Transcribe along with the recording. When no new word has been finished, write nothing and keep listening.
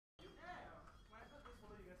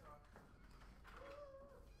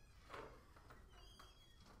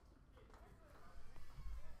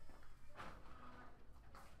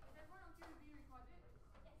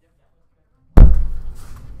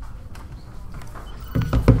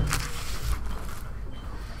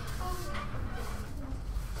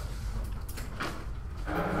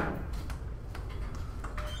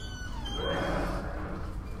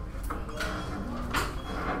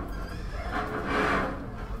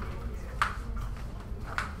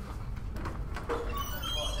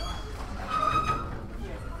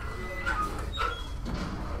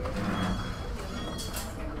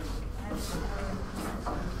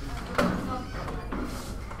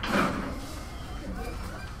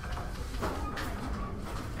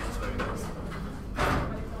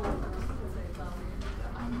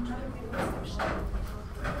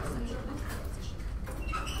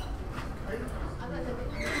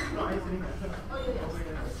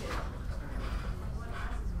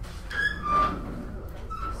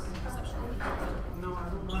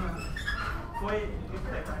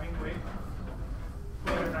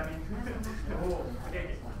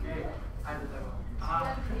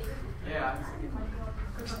Yeah.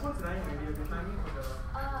 Which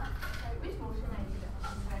motion I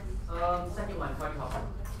did? Second one, party hopper.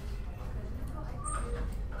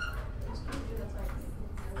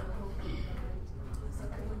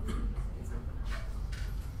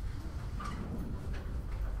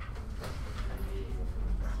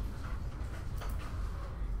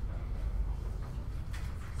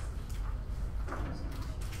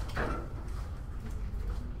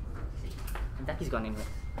 He's gone in.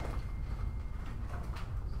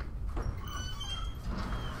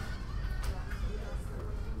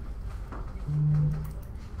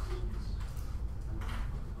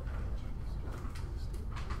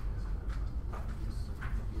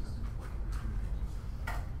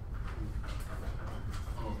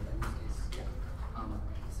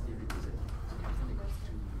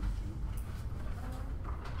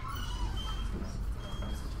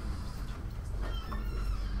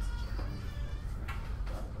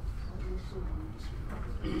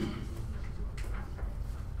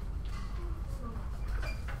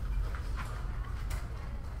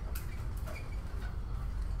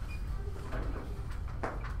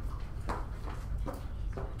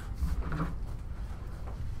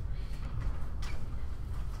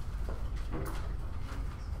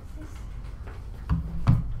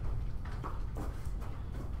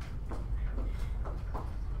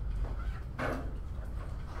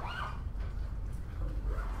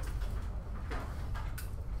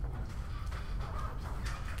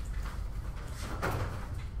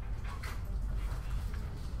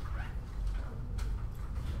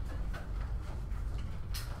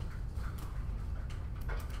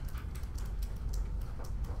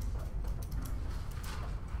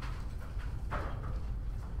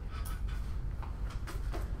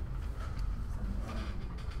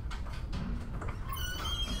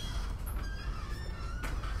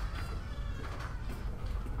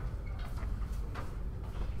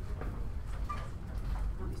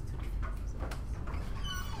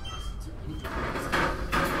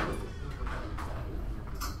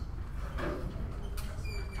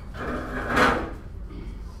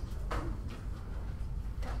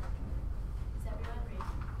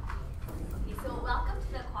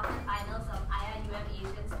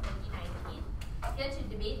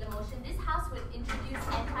 debate the motion, this House would introduce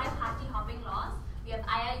anti-party hopping laws. We have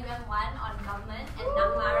IIUM 1 on government and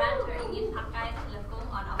Nangmaran Teringin Pakai Telekung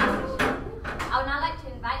on opposition. I would now like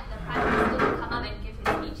to invite the Prime Minister to come up and give his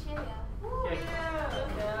speech here.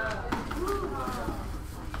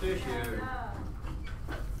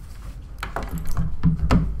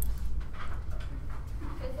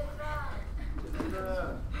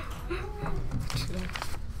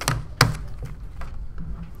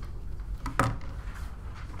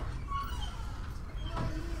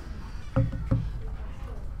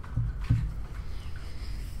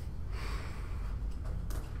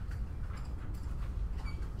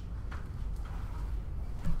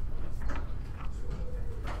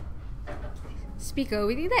 Speaker,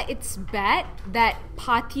 we think that it's bad that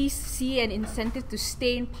parties see an incentive to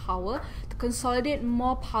stay in power, to consolidate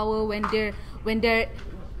more power when they're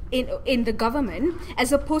in the government,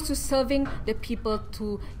 as opposed to serving the people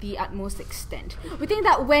to the utmost extent. We think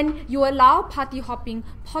that when you allow party hopping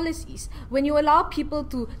policies, when you allow people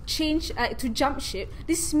to change, to jump ship,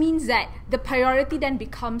 this means that the priority then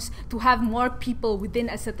becomes to have more people within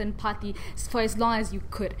a certain party for as long as you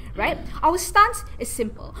could, right? Our stance is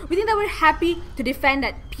simple. We think that we're happy to defend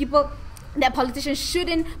that politicians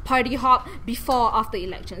shouldn't party hop before or after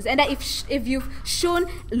elections, and that if you've shown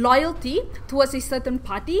loyalty towards a certain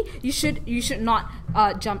party, you should not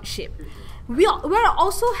jump ship. We're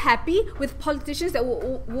also happy with politicians that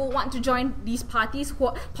will want to join these parties,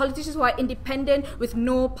 politicians who are independent with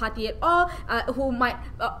no party at all, who might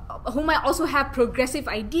also have progressive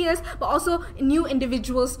ideas, but also new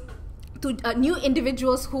individuals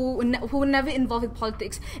who were never involved in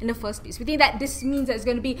politics in the first place. We think that this means there's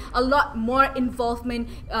going to be a lot more involvement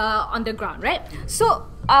on the ground, right? So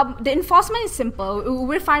the enforcement is simple.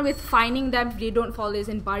 We're fine with fining them if they don't follow this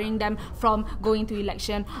and barring them from going to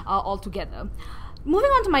election altogether.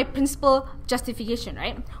 Moving on to my principal justification,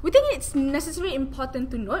 right? We think it's necessarily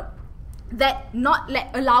important to note that not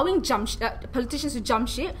allowing politicians to jump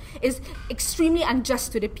ship is extremely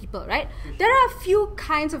unjust to the people, right? There are a few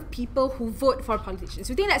kinds of people who vote for politicians.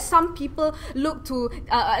 We think that some people look to,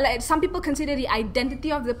 some people consider the identity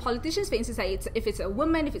of the politicians, for instance, like if it's a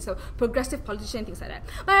woman, if it's a progressive politician, things like that.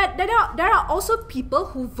 But there are also people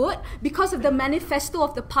who vote because of the manifesto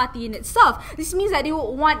of the party in itself. This means that they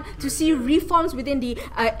will want to see reforms within the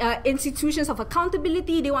institutions of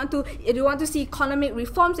accountability. They want to see economic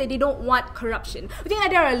reforms, and they don't want combat corruption. We think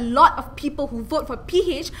that there are a lot of people who vote for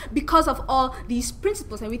PH because of all these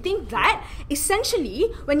principles, and we think that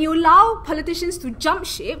essentially when you allow politicians to jump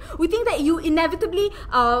ship, we think that you inevitably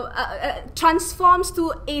transforms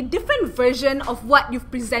to a different version of what you've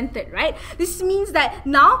presented, right? This means that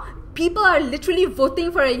now people are literally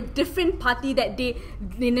voting for a different party that they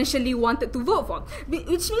initially wanted to vote for,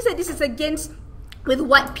 which means that this is against with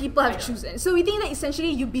what people have chosen. So we think that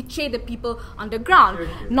essentially you betray the people on the ground.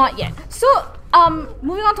 Not yet. So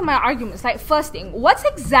moving on to my arguments, like first thing, what's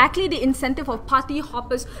exactly the incentive of party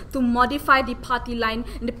hoppers to modify the party line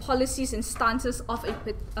and the policies and stances of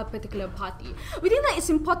a particular party? We think that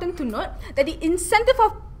it's important to note that the incentive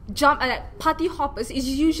of party hoppers is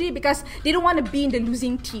usually because they don't want to be in the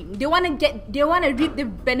losing team. They want to reap the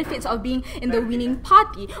benefits of being in the winning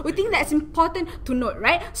party. We think that's important to note,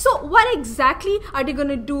 right? So what exactly are they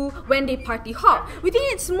gonna do when they party hop? We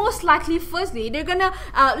think it's most likely, firstly, they're gonna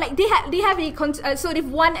they have a so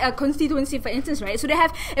they've won a constituency, for instance, right? So they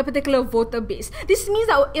have a particular voter base. This means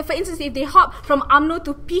that if, for instance, if they hop from UMNO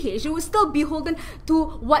to PH, they will still be beholden to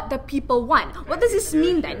what the people want. What does this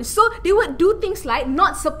mean then? So they would do things like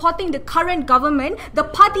not supporting the current government, the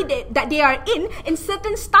party that they are in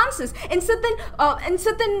certain stances, in certain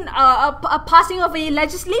passing of a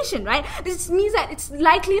legislation, right? This means that it's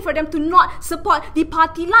likely for them to not support the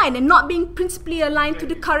party line and not being principally aligned to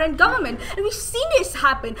the current government. And we've seen this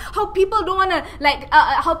happen. How people don't want to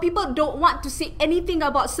how people don't want to say anything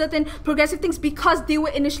about certain progressive things because they were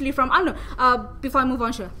initially from UMNO. Before I move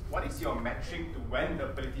on, sure. What is your metric to when the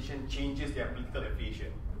politician changes their political affiliation?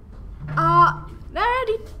 I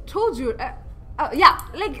already told you. Yeah,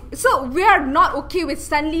 like, so we are not okay with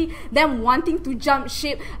suddenly them wanting to jump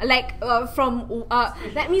ship, like from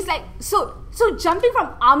that means like so jumping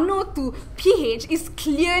from UMNO to PH is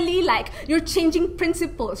clearly like you're changing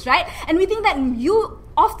principles, right? And we think that you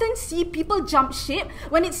often see people jump ship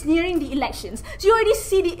when it's nearing the elections. So you already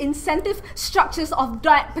see the incentive structures of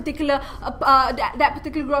that particular that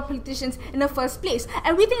particular group of politicians in the first place.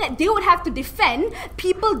 And we think that they would have to defend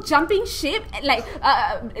people jumping ship like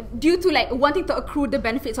due to like wanting to accrue the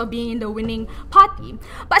benefits of being in the winning party.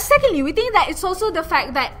 But secondly, we think that it's also the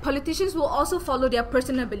fact that politicians will also follow their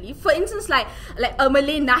personal belief. For instance, like a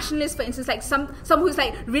Malay nationalist, for instance, like some who's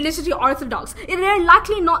like religiously orthodox, they're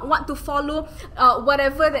likely not want to follow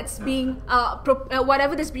whatever that's being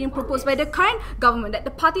proposed by the current government, that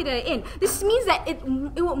the party they're in. This means that it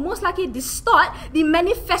will most likely distort the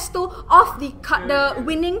manifesto of the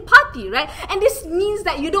winning party, right? And this means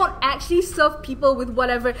that you don't actually serve people with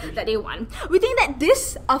whatever that they want. We think that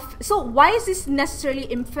this so why is this necessarily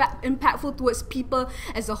impactful towards people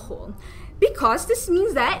as a whole? Because this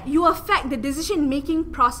means that you affect the decision-making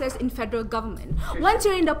process in federal government. Once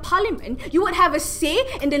you're in the parliament, you would have a say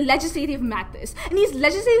in the legislative matters. And these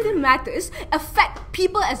legislative matters affect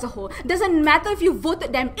people as a whole. Doesn't matter if you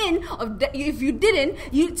voted them in or if you didn't,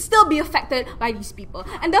 you'd still be affected by these people.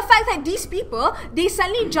 And the fact that these people, they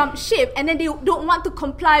suddenly jump ship and then they don't want to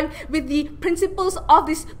comply with the principles of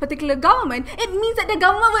this particular government, it means that the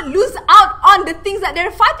government would lose out on the things that they're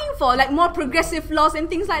fighting for, like more progressive laws and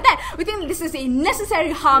things like that. We think this is a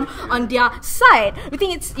necessary harm on their side. We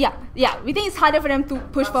think it's we think it's harder for them to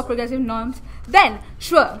push for progressive norms. Then,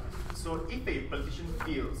 sure. So if a politician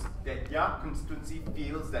feels that their constituency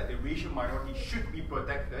feels that the racial minority should be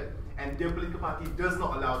protected and their political party does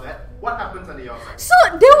not allow that, what happens on the other side?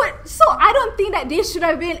 So I don't think that they should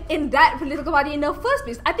have been in that political party in the first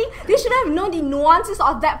place. I think they should have known the nuances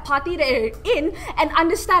of that party that they're in and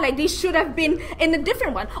understand like they should have been in a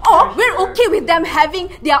different one. Or we're okay with them having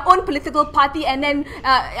their own political party and then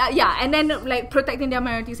and then like protecting their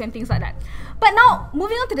minorities and things like that. But now,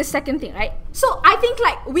 moving on to the second thing, right? So I think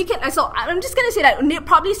like we can, so I'm just going to say that, they'll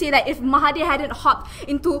probably say that if Mahathir hadn't hopped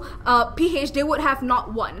into PH, they would have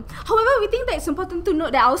not won. However, we think that it's important to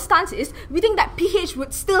note that our stance is, we think that PH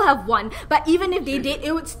would still have won. But even if they did,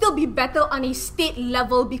 it would still be better on a state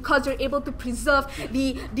level because you're able to preserve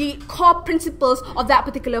the core principles of that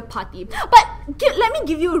particular party. But let me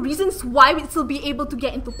give you reasons why we'd still be able to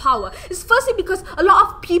get into power. It's firstly because a lot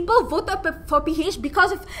of people voted for PH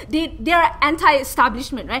because of they're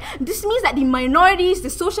anti-establishment, right? This means that the minorities, the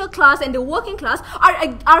social class, and the working class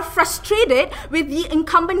are frustrated with the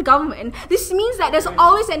incumbent government. This means that there's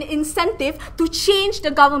always an incentive to change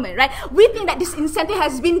the government, right? We think that this incentive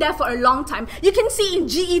has been there for a long time. You can see in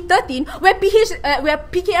GE13 where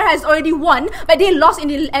PKR has already won, but they lost in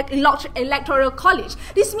the electoral college.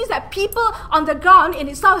 This means that people on the ground in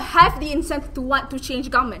itself have the incentive to want to change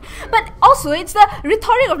government. But also, it's the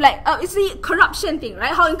rhetoric of like, it's the corruption thing,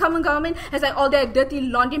 right? How incumbent government has like all their dirty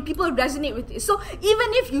laundry, and people resonate with this. So even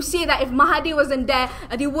if you say that if Mahathir wasn't there,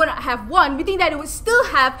 they wouldn't have won, we think that it would still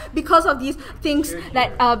have because of these things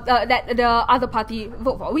that that the other party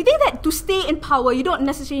vote for. We think that to stay in power, you don't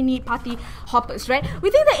necessarily need party hoppers, right? We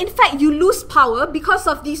think that in fact you lose power because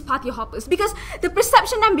of these party hoppers, because the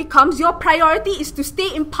perception then becomes your priority is to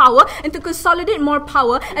stay in power and to consolidate more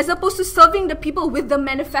power as opposed to serving the people with the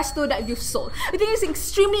manifesto that you've sold. We think it's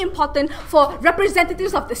extremely important for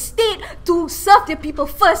representatives of the state to serve their people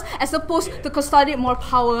first as opposed to consolidate more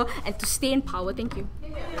power and to stay in power. Thank you.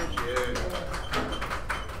 Thank you.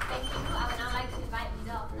 I would now like to invite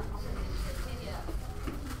leader of the opposition, Lydia.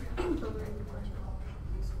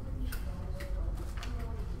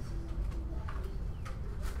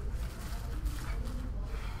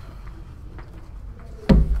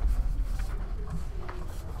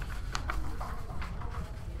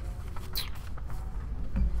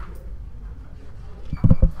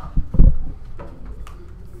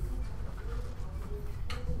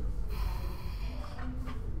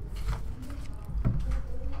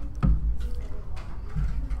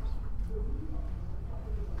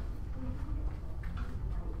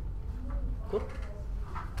 Cool.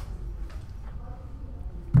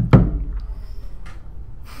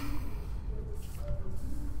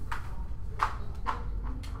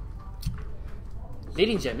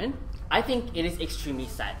 Ladies and gentlemen, I think it is extremely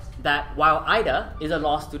sad that while Ida is a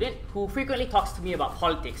law student who frequently talks to me about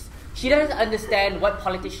politics, she doesn't understand what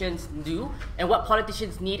politicians do and what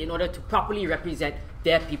politicians need in order to properly represent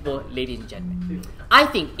their people, ladies and gentlemen. I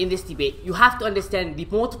think in this debate, you have to understand the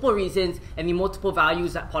multiple reasons and the multiple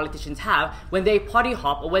values that politicians have when they party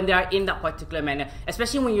hop or when they are in that particular manner,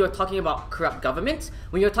 especially when you're talking about corrupt governments,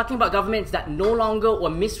 when you're talking about governments that no longer or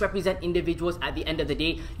misrepresent individuals at the end of the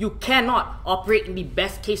day. You cannot operate in the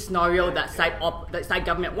best case scenario that side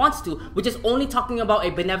government wants to, which is only talking about a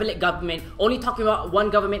benevolent government, only talking about one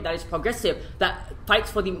government that is progressive, that fights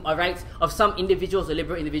for the rights of some individuals or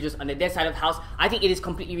liberal individuals on their side of the house. I think it is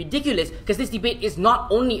completely ridiculous because this debate is not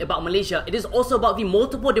only about Malaysia, it is also about the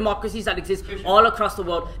multiple democracies that exist all across the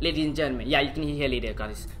world, ladies and gentlemen. Yeah, you can hear later,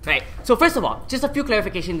 guys. Right. So first of all, just a few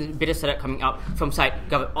clarifications, bit of setup coming out from side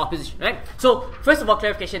opposition. Right. So first of all,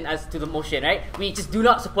 clarification as to the motion. Right. We just do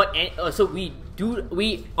not support.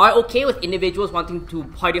 We are okay with individuals wanting to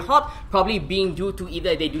party hop, probably being due to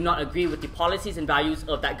either they do not agree with the policies and values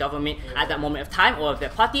of that government at that moment of time or of their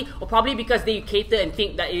party, or probably because they cater and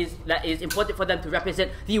think that it is important for them to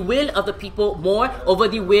represent the will of the people more over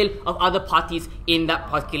the will of other parties in that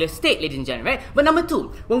particular state, ladies and gentlemen, right? But number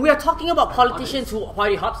two, when we are talking about politicians who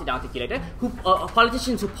party hop, sit down, articulator,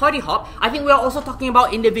 politicians who party hop, I think we are also talking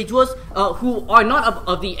about individuals who are not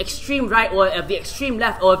of the extreme right or of the extreme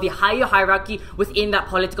left or of the higher hierarchy within that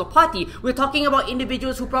political party. We're talking about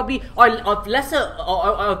individuals who probably are of lesser or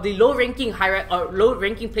of the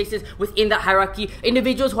low-ranking places within that hierarchy,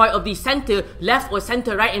 individuals who are of the center left or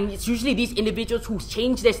center right, and it's usually these individuals who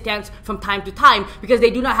change their stance from time to time because they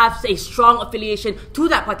do not have a strong affiliation to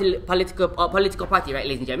that political party, right,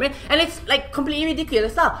 ladies and gentlemen? And it's like completely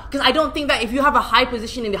ridiculous stuff, because I don't think that if you have a high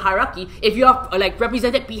position in the hierarchy, if you have like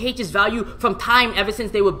represented PH's value from time ever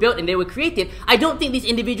since they were built and they were created, I don't think these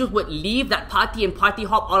individuals would leave that party and party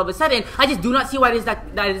hop all of a sudden. I just do not see why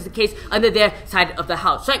that is the case under their side of the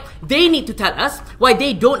house, right? They need to tell us why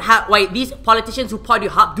these politicians who party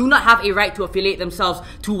hop do not have a right to affiliate themselves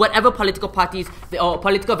to whatever political parties or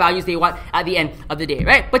political values they want at the end of the day,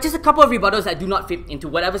 right? But just a couple of rebuttals that do not fit into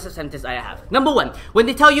whatever sentence I have. Number one, when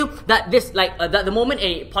they tell you that that the moment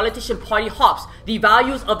a politician party hops, the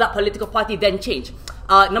values of that political party then change.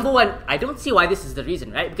 Number one, I don't see why this is the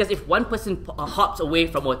reason, right? Because if one person hops away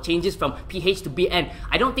from or changes from PH to BN,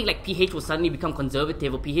 I don't think like PH will suddenly become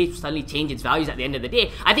conservative or PH will suddenly change its values at the end of the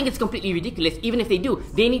day. I think it's completely ridiculous. Even if they do,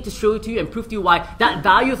 they need to show it to you and prove to you why that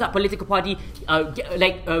value of that political party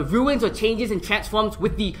ruins or changes and transforms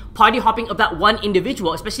with the party hopping of that one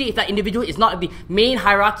individual, especially if that individual is not of the main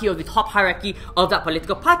hierarchy or the top hierarchy of that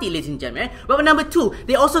political party, ladies and gentlemen. But number two,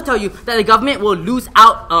 they also tell you that the government will lose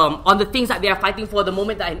out on the things that they are fighting for the most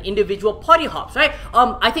moment that an individual party hops, right?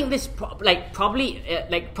 I think this probably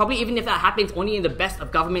even if that happens only in the best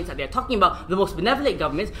of governments that they're talking about, the most benevolent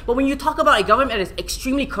governments. But when you talk about a government that is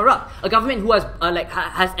extremely corrupt, a government who has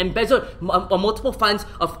has embezzled multiple funds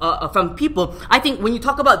from people, I think when you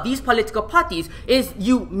talk about these political parties, is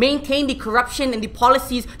you maintain the corruption and the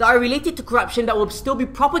policies that are related to corruption that will still be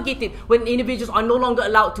propagated when individuals are no longer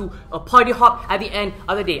allowed to party hop at the end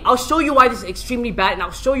of the day. I'll show you why this is extremely bad, and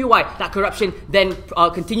I'll show you why that corruption then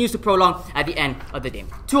continues to prolong at the end of the day.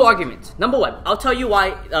 Two arguments. Number one, I'll tell you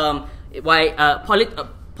why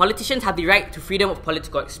politicians have the right to freedom of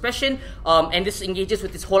political expression, and this engages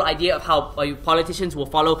with this whole idea of how politicians will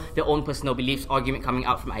follow their own personal beliefs argument coming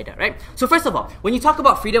out from Ida, right? So first of all, when you talk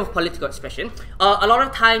about freedom of political expression, a lot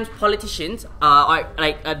of times politicians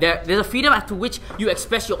there's a freedom as to which you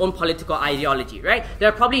express your own political ideology, right? There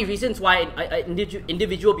are probably reasons why an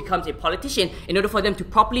individual becomes a politician in order for them to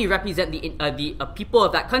properly represent the people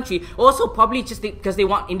of that country, also probably just because they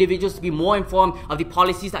want individuals to be more informed of the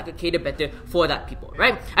policies that could cater better for that people,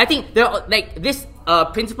 right? I think there are, this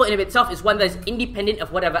principle in of itself is one that is independent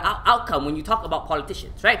of whatever outcome when you talk about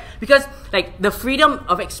politicians, right? Because the freedom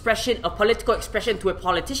of expression, of political expression to a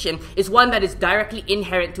politician is one that is directly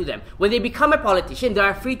inherent to them. When they become a politician, they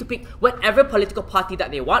are free to pick whatever political party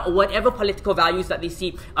that they want or whatever political values that they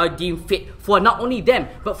see are deemed fit for not only them,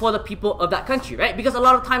 but for the people of that country, right? Because a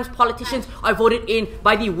lot of times politicians are voted in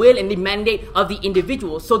by the will and the mandate of the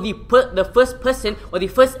individual. So the first person or the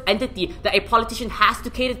first entity that a politician has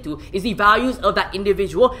to cater to is the values of that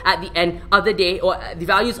individual at the end of the day, or the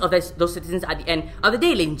values of those citizens at the end of the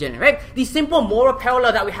day, ladies and gentlemen, right? The simple moral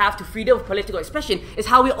parallel that we have to freedom of political expression is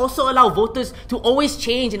how we also allow voters to always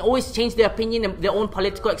change their opinion and their own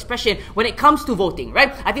political expression when it comes to voting,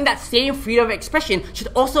 right? I think that same freedom of expression should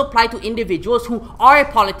also apply to individuals who are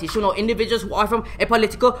a politician or individuals who are from a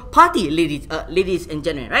political party, ladies and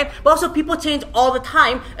gentlemen, right? But also people change all the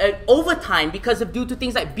time, over time, because of due to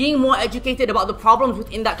things like being more educated about the problems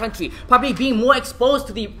within that country, probably being more exposed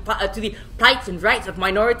to the plights and rights of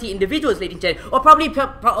minority individuals, ladies and gentlemen, or probably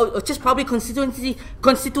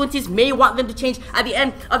constituencies may want them to change at the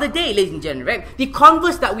end of the day, ladies and gentlemen, right? The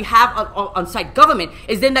converse that we have on side government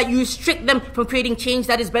is then that you restrict them from creating change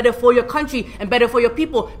that is better for your country and better for your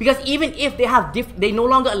people, because even if they no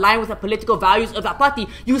longer align with the political values of that party,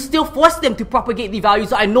 you still force them to propagate the values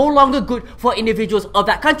that are no longer good for individuals of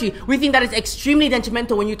that country. We think that is extremely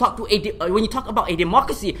detrimental when you talk about a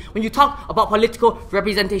democracy, when you talk about political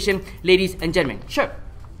representation, ladies and gentlemen. Sure.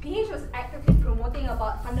 PH was actively promoting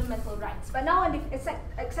about fundamental rights, but now when they've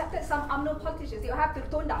accepted some UMNO politicians, they'll have to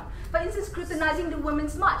tone down. For instance, scrutinizing the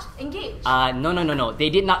Women's March. Engage. No. They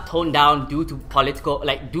did not tone down due to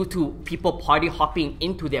people party hopping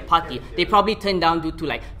into their party. They probably toned down due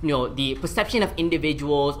to the perception of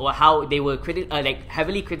individuals or how they were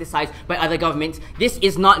heavily criticized by other governments. This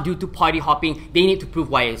is not due to party hopping. They need to prove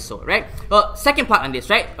why it's so, right? Second part on this,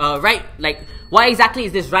 right? Why exactly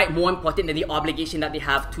is this right more important than the obligation that they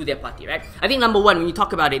have to their party, right? I think number one, when you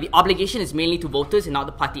talk about it, the obligation is mainly to voters and not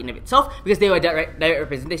the party in of itself, because they were direct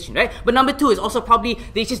representation, right? But number two is also probably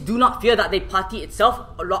they just do not fear that the party itself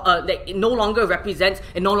it no longer represents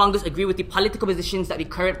and no longer agree with the political positions that the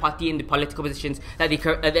current party and the political positions that the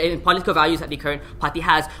political values that the current party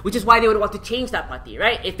has, which is why they would want to change that party,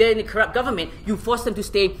 right? If they're in a corrupt government, you force them to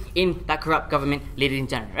stay in that corrupt government, ladies and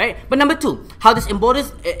gentlemen, right? But number two, how this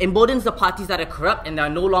emboldens the parties that are corrupt and that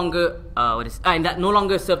are no longer and that no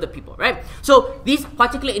longer serve the people, right? So these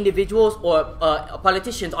particular individuals or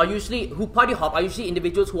politicians who party hop are usually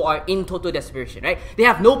individuals who are in total desperation, right? They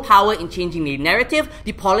have no power in changing the narrative,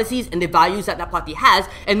 the policies, and the values that party has,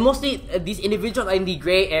 and mostly these individuals are in the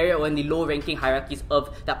grey area or in the low-ranking hierarchies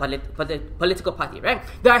of that political party, right?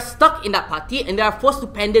 They are stuck in that party and they are forced to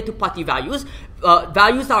pander to party values.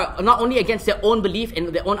 Values that are not only against their own belief and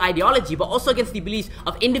their own ideology, but also against the beliefs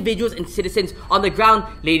of individuals and citizens on the ground,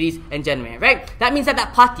 ladies and gentlemen, right? That means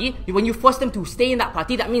that party, when you force them to stay in that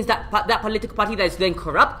party, that means that political party that is then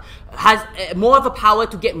corrupt has more of a power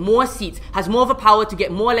to get more seats, has more of a power to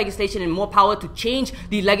get more legislation and more power to change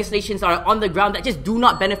the legislations that are on the ground that just do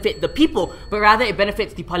not benefit the people, but rather it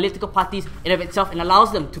benefits the political parties in of itself and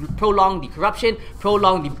allows them to prolong the corruption,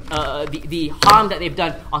 prolong the harm that they've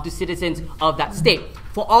done onto citizens of that state.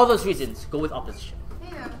 For all those reasons, go with opposition.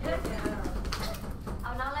 I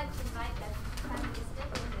would now like to invite the Prime Minister.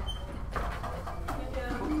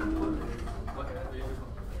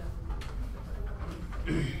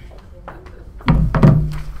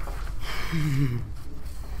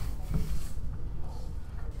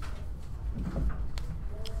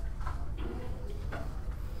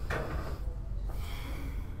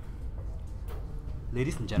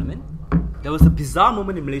 Ladies and gentlemen, there was a bizarre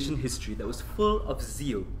moment in Malaysian history that was full of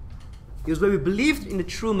zeal. It was when we believed in the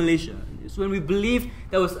true Malaysia. It was when we believed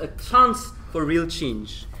there was a chance for real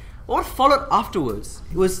change. What followed afterwards,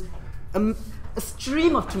 it was a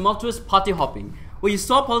stream of tumultuous party hopping, where you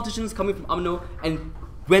saw politicians coming from UMNO and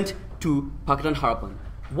went to Pakatan Harapan.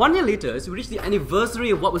 1 year later, as we reach the anniversary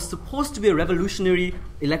of what was supposed to be a revolutionary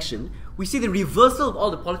election, we see the reversal of all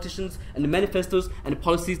the politicians and the manifestos and the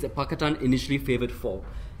policies that Pakatan initially favoured for.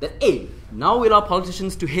 That A, now we allow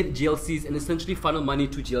politicians to hit GLCs and essentially funnel money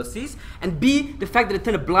to GLCs, and B, the fact that they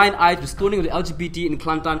turn a blind eye to stoning of the LGBT in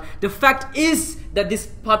Kelantan. The fact is that these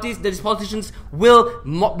politicians will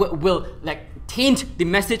taint the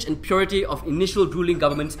message and purity of initial ruling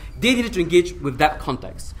governments. They needed to engage with that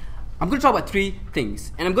context. I'm going to talk about three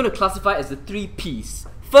things, and I'm going to classify as the 3 Ps.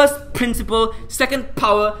 First, principle. Second,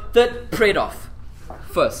 power. Third, trade-off.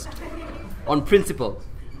 First, on principle.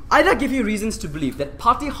 Ida gave you reasons to believe that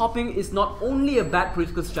party hopping is not only a bad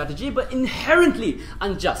political strategy, but inherently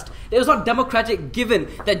unjust. It was not democratic given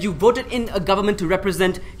that you voted in a government to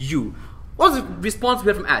represent you. What was the response we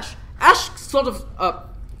had from Ash? Ash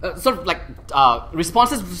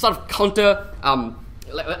responses sort of counter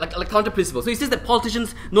counter principle. So he says that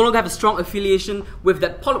politicians no longer have a strong affiliation with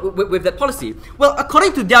that policy. Well,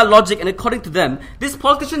 according to their logic and according to them, this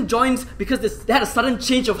politician joins because they had a sudden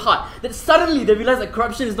change of heart. That suddenly they realized that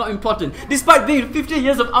corruption is not important. Despite being 50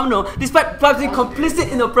 years of UMNO, despite being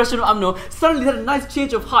complicit in the oppression of UMNO, suddenly they had a nice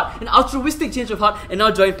change of heart, an altruistic change of heart, and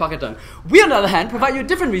now join Pakatan. We, on the other hand, provide you a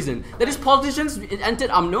different reason. That these politicians entered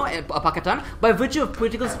UMNO and Pakatan by virtue of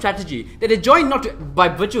political strategy. That they joined not by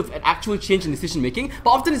virtue of an actual change in decision making, but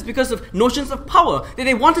often it's because of notions of power, that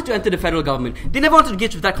they wanted to enter the federal government. They never wanted to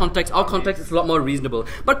engage with that context. Our context is a lot more reasonable.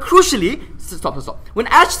 But crucially, stop. When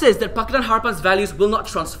Ash says that Pakatan Harapan's values will not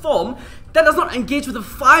transform, that does not engage with the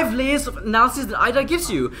 5 layers of analysis that Ida gives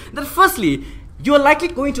you. That firstly, you are likely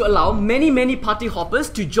going to allow many party hoppers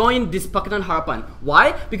to join this Pakatan Harapan.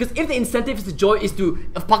 Why? Because if the incentive is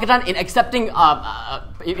Pakatan in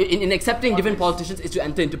accepting different politicians is to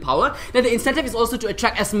enter into power, then the incentive is also to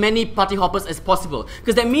attract as many party hoppers as possible.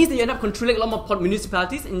 Because that means that you end up controlling a lot more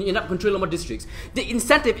municipalities and you end up controlling a lot more districts. The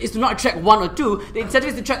incentive is to not attract 1 or 2. The incentive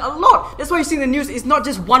is to attract a lot. That's why you see in the news, it's not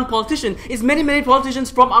just one politician. It's many politicians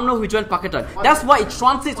from UMNO who join Pakatan. That's why it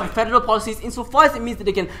translates to federal policies insofar as it means that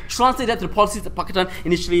they can translate that to the policies that Pakatan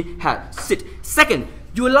initially had. Second,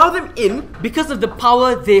 you allow them in because of the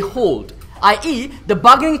power they hold. i.e., the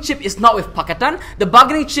bargaining chip is not with Pakatan, the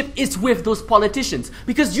bargaining chip is with those politicians.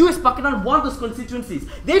 Because you as Pakatan want those constituencies.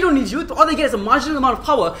 They don't need you, all they get is a marginal amount of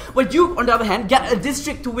power, but you, on the other hand, get a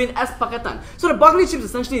district to win as Pakatan. So the bargaining chip is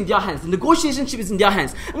essentially in their hands, the negotiation chip is in their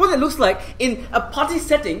hands. And what that looks like in a party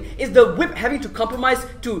setting is the whip having to compromise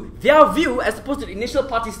to their view as opposed to the initial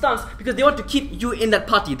party stance because they want to keep you in that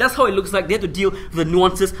party. That's how it looks like. They have to deal with the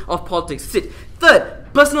nuances of politics. Third,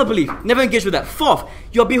 personal belief. Never engage with that. Fourth,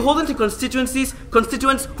 you're beholden to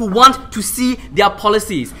constituents who want to see their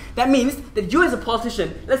policies. That means that you as a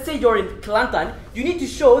politician, let's say you're in Kelantan, you need to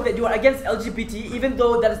show that you are against LGBT even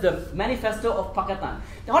though that is the manifesto of Pakatan.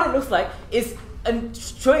 Now what it looks like is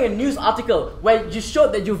showing a news article where you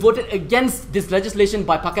showed that you voted against this legislation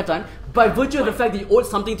by Pakatan by virtue of the fact that you owed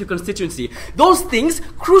something to constituency. Those things,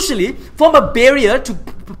 crucially, form a barrier to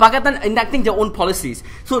Pakatan enacting their own policies.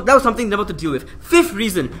 So that was something never to deal with. Fifth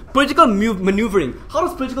reason, political maneuvering. How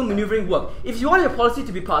does political maneuvering work? If you want your policy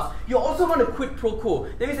to be passed, you also want a quid pro quo.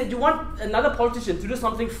 That means that you want another politician to do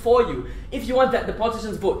something for you if you want that the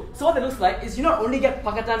politicians vote. So what that looks like is you not only get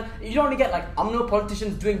Pakatan, you don't only get like UMNO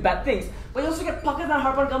politicians doing bad things, but you also get Pakatan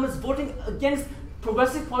Harapan governments voting against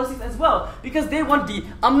progressive policies as well because they want the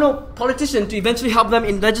UMNO politician to eventually help them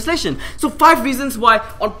in legislation. So 5 reasons why,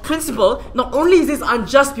 on principle, not only is this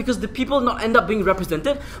unjust because the people not end up being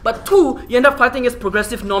represented, but 2, you end up fighting against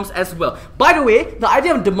progressive norms as well. By the way, the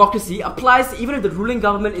idea of democracy applies even if the ruling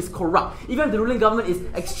government is corrupt, even if the ruling government is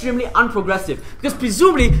extremely unprogressive, because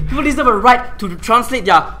presumably people deserve a right to translate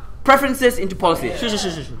their preferences into policy.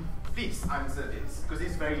 Please answer this because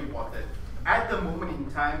it's very important. At the moment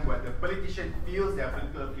in time where the politician feels their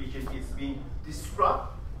political affiliation is being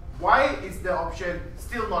disrupted, why is the option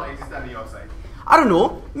still not exist on your side? I don't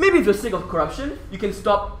know, maybe if you're sick of corruption, you can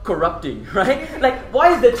stop corrupting, right? Like,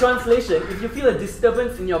 why is the translation, if you feel a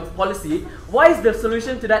disturbance in your policy, why is the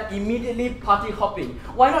solution to that immediately party hopping?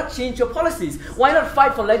 Why not change your policies? Why not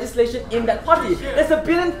fight for legislation in that party? There's a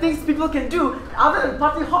billion things people can do other than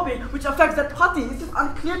party hopping, which affects that party. It's just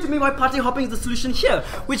unclear to me why party hopping is the solution here.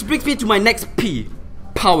 Which brings me to my next P,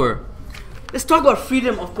 power. Let's talk about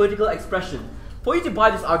freedom of political expression. For you to buy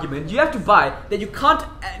this argument, you have to buy that you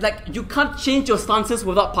can't change your stances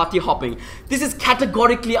without party hopping. This is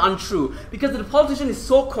categorically untrue because the politician is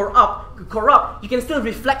so corrupt, you can still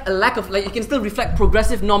reflect you can still reflect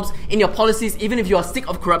progressive norms in your policies even if you are sick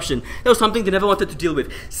of corruption. That was something they never wanted to deal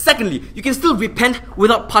with. Secondly, you can still repent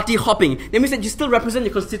without party hopping. That means that you still represent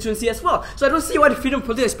your constituency as well. So I don't see why the freedom of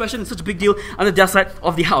political expression is such a big deal on the side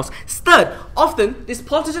of the House. Third, often this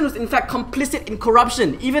politician was in fact complicit in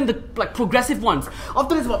corruption, even the progressive ones.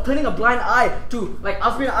 Often it's about turning a blind eye to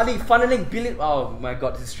Azmin Ali funneling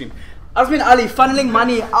Azmin Ali funneling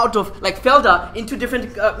money out of Felda into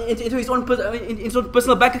different into his own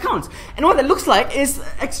personal bank accounts. And what that looks like is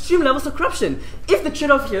extreme levels of corruption. If the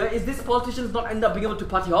trade-off here is this politicians not end up being able to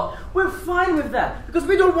party hop, we're fine with that because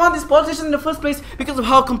we don't want these politicians in the first place because of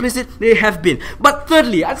how complicit they have been. But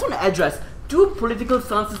thirdly, I just want to address, do political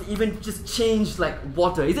stances even just change like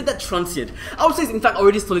water? Is it that transient? I would say it's in fact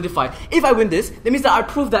already solidified. If I win this, that means that I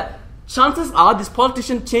prove that chances are this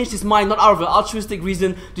politician changed his mind not out of an altruistic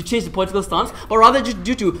reason to change the political stance, but rather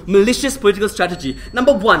due to malicious political strategy.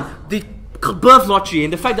 Number one, the birth lottery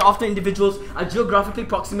and the fact that often individuals are geographically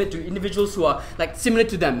proximate to individuals who are similar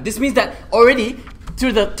to them. This means that already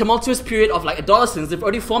through the tumultuous period of adolescence, they've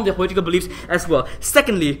already formed their political beliefs as well.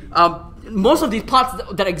 Secondly, most of these parts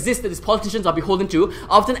that exist that these politicians are beholden to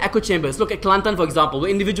are often echo chambers. Look at Kelantan, for example, where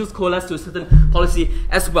individuals coalesce to a certain policy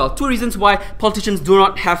as well. Two reasons why politicians do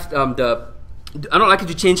not have are not likely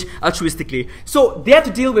to change altruistically. So they have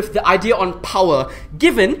to deal with the idea on power.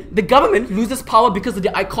 Given the government loses power because of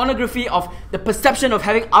the iconography of the perception of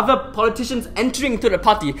having other politicians entering into the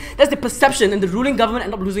party, that's the perception, and the ruling government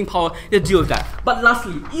end up losing power. They deal with that. But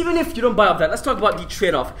lastly, even if you don't buy up that, let's talk about the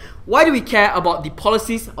trade-off. Why do we care about the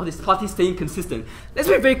policies of this party staying consistent? Let's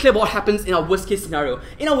be very clear about what happens in our worst case scenario.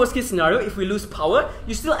 In our worst case scenario, if we lose power,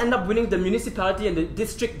 you still end up winning the municipality and the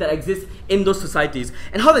district that exists in those societies.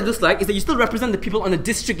 And how that looks like is that you still represent the people on a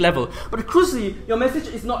district level. But crucially, your message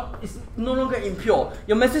is no longer impure.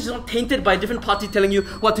 Your message is not tainted by a different party telling you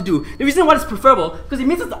what to do. The reason why it's preferable, because it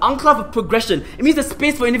means it's the enclave of progression. It means there's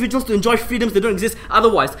space for individuals to enjoy freedoms that don't exist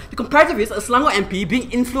otherwise. The comparative is a Selangor MP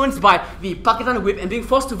being influenced by the Pakatan whip and being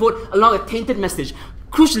forced to vote along a tainted message.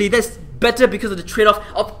 Crucially, that's better because of the trade-off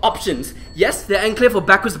of options. Yes, they're enclave for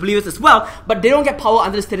backwards believers as well, but they don't get power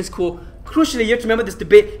under the status quo. Crucially, you have to remember this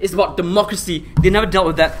debate is about democracy. They never dealt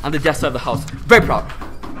with that on the death side of the House. Very proud.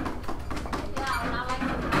 Yeah, I would now like to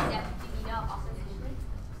invite Deputy Leader of Opposition.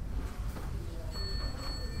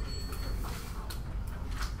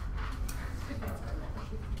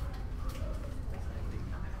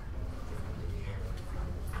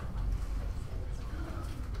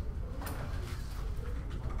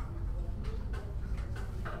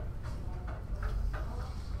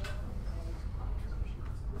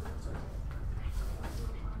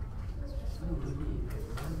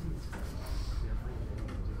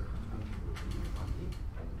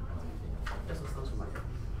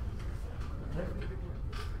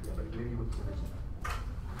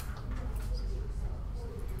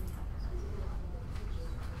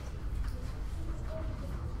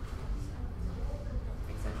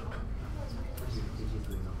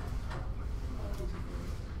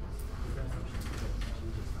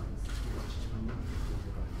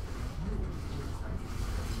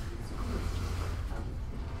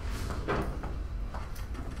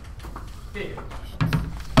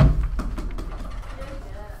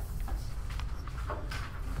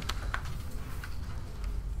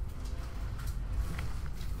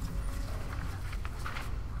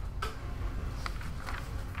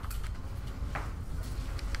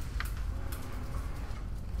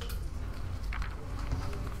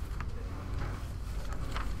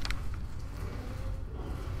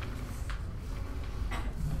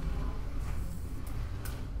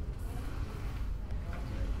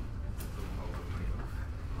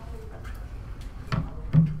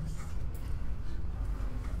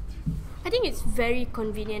 I think it's very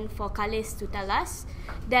convenient for Khalis to tell us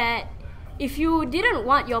that if you didn't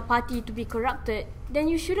want your party to be corrupted, then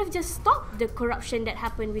you should have just stopped the corruption that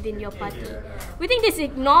happened within your party. We think this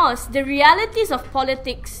ignores the realities of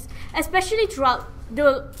politics, especially throughout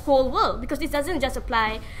the whole world, because it doesn't just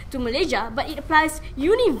apply to Malaysia, but it applies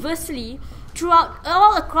universally throughout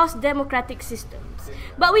all across democratic systems.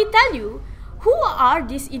 But we tell you, who are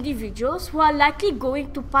these individuals who are likely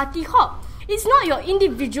going to party hop? It's not your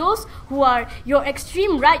individuals who are your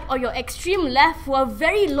extreme right or your extreme left who are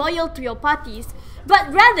very loyal to your parties,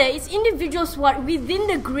 but rather it's individuals who are within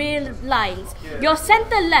the grey lines. Your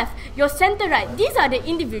centre left, your centre right. These are the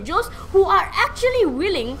individuals who are actually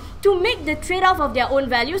willing to make the trade-off of their own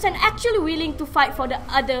values and actually willing to fight for the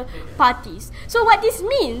other parties. So what this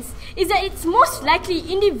means is that it's most likely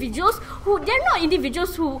individuals who, they're not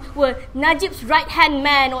individuals who were Najib's right-hand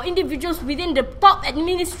man or individuals within the top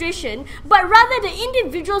administration, but rather the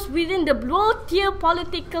individuals within the low-tier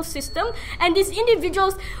political system, and these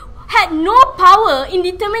individuals had no power in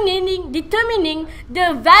determining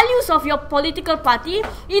the values of your political party,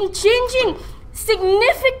 in changing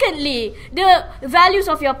significantly the values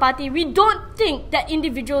of your party. We don't think that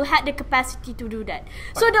individual had the capacity to do that.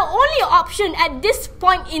 So the only option at this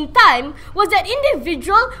point in time was that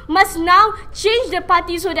individual must now change the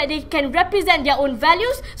party so that they can represent their own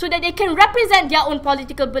values, so that they can represent their own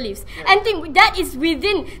political beliefs. And think that is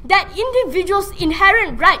within that individual's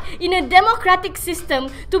inherent right in a democratic system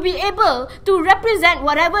to be able to represent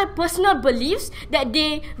whatever personal beliefs that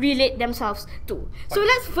they relate themselves to. So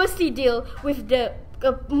let's firstly deal with the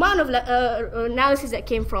amount of analysis that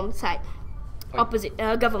came from side opposite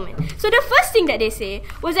government. So the first thing that they say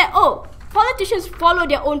was that, oh, politicians follow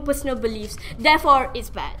their own personal beliefs, therefore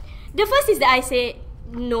it's bad. The first is that I say,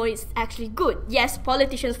 no, it's actually good. Yes,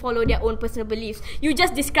 politicians follow their own personal beliefs. You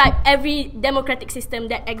just described every democratic system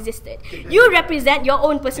that existed. You represent your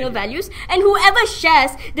own personal values, and whoever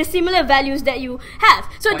shares the similar values that you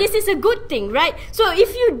have. So this is a good thing, right? So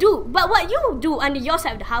if you do, but what you do under your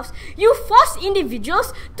side of the house, you force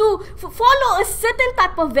individuals to follow a certain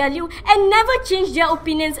type of value and never change their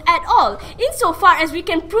opinions at all. Insofar as we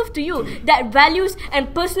can prove to you that values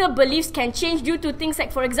and personal beliefs can change due to things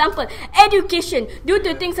like, for example, education, due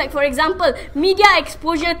to things like, for example, media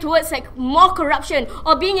exposure towards like more corruption,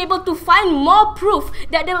 or being able to find more proof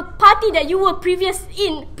that the party that you were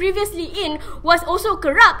previously in was also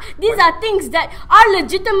corrupt. These are things that are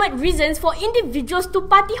legitimate reasons for individuals to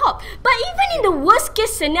party hop. But even in the worst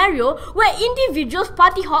case scenario where individuals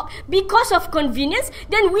party hop because of convenience,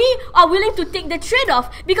 then we are willing to take the trade-off,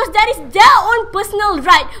 because that is their own personal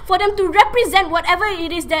right for them to represent whatever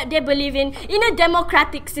it is that they believe in a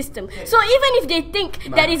democratic system. So even if they think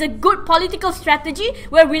that is a good political strategy,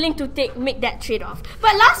 we're willing to make that trade-off.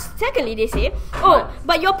 But secondly, they say, oh,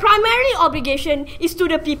 but your primary obligation is to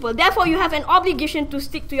the people. Therefore, you have an obligation to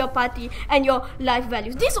stick to your party and your life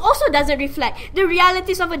values. This also doesn't reflect the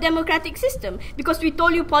realities of a democratic system, because we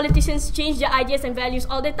told you politicians change their ideas and values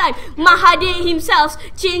all the time. Mahathir himself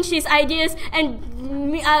changed his ideas and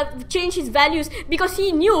changed his values because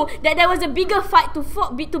he knew that there was a bigger fight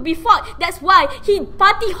to be fought. That's why he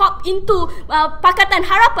party hopped into Pakatan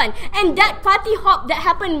Harapan, and that party hop that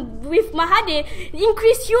happened with Mahathir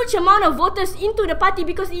increased huge amount of voters into the party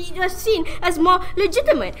because it was seen as more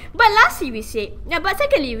legitimate. But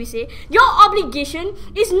secondly we say your obligation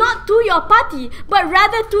is not to your party but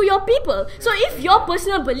rather to your people. So if your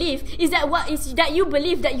personal belief is that you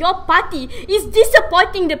believe that your party is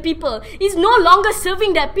disappointing the people, is no longer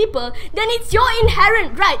serving that people, then it's your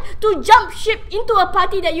inherent right to jump ship into a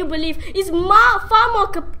party that you believe is far more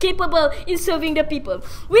capable in serving the people.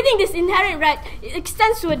 We think this inherent right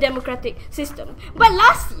extends to a democratic system. But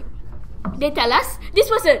lastly, they tell us this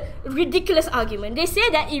was a ridiculous argument. They say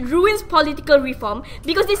that it ruins political reform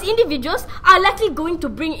because these individuals are likely going to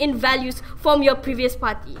bring in values from your previous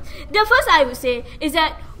party. The first I would say is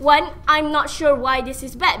that, one, I'm not sure why this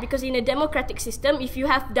is bad, because in a democratic system, if you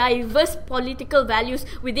have diverse political values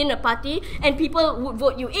within a party and people would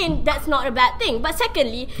vote you in, that's not a bad thing. But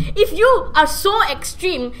secondly, if you are so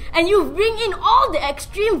extreme and you bring in all the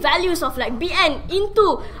extreme values of like BN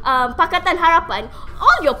into Pakatan Harapan,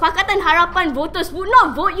 all your Pakatan Harapan voters would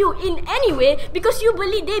not vote you in anyway, because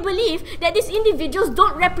they believe that these individuals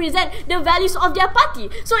don't represent the values of their party.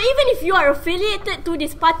 So even if you are affiliated to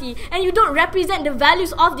this party and you don't represent the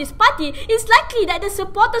values of this party, it's likely that the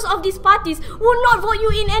supporters of these parties would not vote you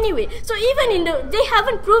in anyway. So even they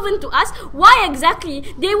haven't proven to us why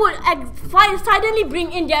exactly they would suddenly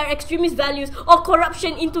bring in their extremist values or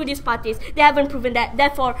corruption into these parties. They haven't proven that.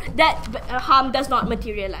 Therefore, that harm does not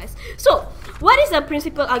materialize. So what is the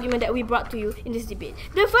principal argument that we brought to you in this debate?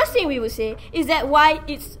 The first thing we would say is that why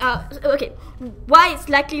it's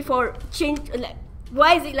likely for change.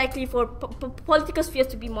 Why is it likely for political spheres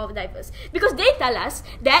to be more diverse? Because they tell us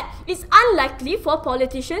that it's unlikely for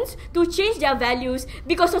politicians to change their values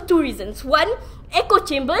because of two reasons. One, echo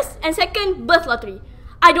chambers, and second, birth lottery.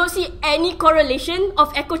 I don't see any correlation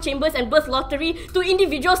of echo chambers and birth lottery to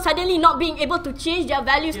individuals suddenly not being able to change their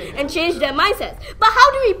values and change their mindsets. But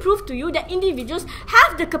how do we prove to you that individuals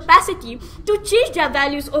have the capacity to change their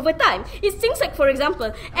values over time? It's things like, for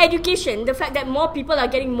example, education. The fact that more people are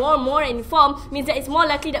getting more and more informed means that it's more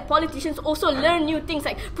likely that politicians also learn new things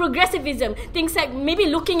like progressivism, things like maybe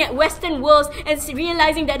looking at Western worlds and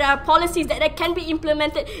realizing that there are policies that can be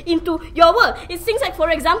implemented into your world. It's things like,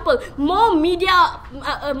 for example, more media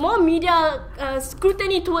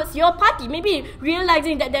scrutiny towards your party. Maybe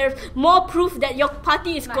realizing that there's more proof that your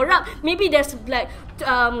party is corrupt. Maybe there's like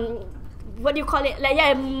what do you call it?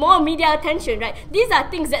 More media attention, right? These are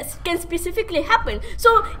things that can specifically happen.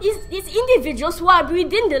 So it's individuals who are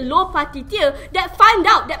within the low party tier that find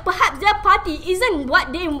out that perhaps their party isn't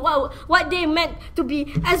what they meant to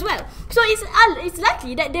be as well. So it's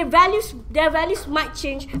likely that their values might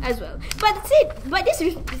change as well. But this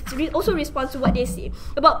also responds to what they say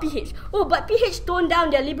about PH. Oh, but PH toned down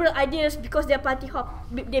their liberal ideas because they party hop.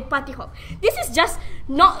 This is just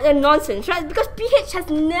not a nonsense, right? Because PH has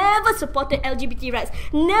never supported LGBT rights,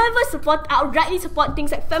 never outrightly support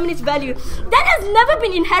things like feminist value. That has never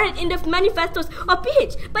been inherent in the manifestos of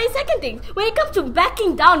PH. But in second thing, when it comes to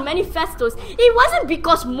backing down manifestos, it wasn't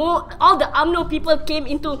because all the UMNO people came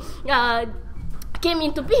into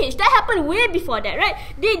PH. That happened way before that, right?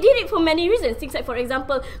 They did it for many reasons. Things like, for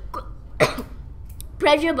example,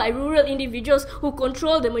 pressure by rural individuals who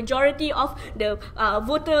control the majority of the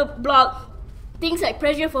voter bloc. Things like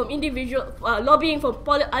pressure from individual lobbying from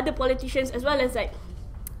other politicians, as well as like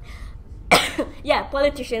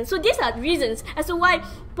politicians. So these are reasons as to why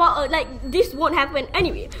this won't happen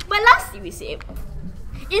anyway. But lastly, we say,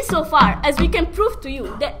 insofar as we can prove to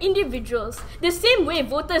you that individuals, the same way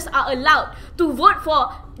voters are allowed to vote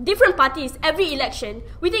for different parties every election,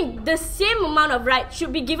 we think the same amount of right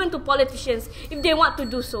should be given to politicians if they want to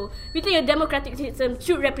do so. We think a democratic system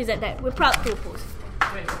should represent that. We're proud to oppose.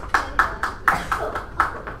 I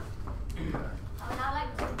would now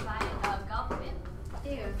like to invite Government to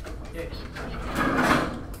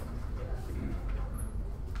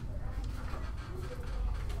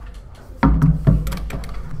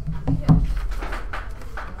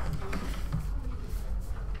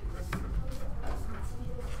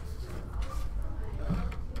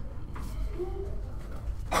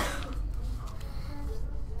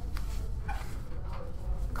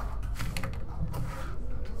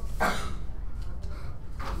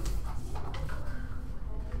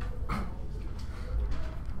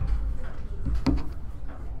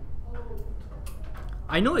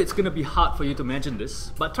I know it's going to be hard for you to imagine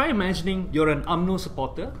this, but try imagining you're an UMNO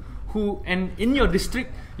supporter and in your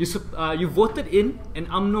district you voted in an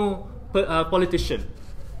UMNO politician.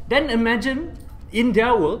 Then imagine in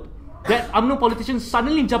their world that UMNO politician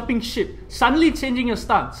suddenly jumping ship, suddenly changing your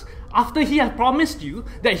stance after he had promised you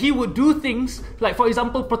that he would do things like, for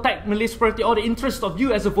example, protect Malay superiority or the interest of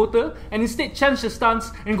you as a voter, and instead change the stance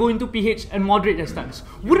and go into PH and moderate your stance.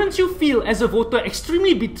 Wouldn't you feel as a voter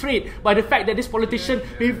extremely betrayed by the fact that this politician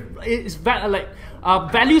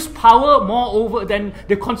values power more over than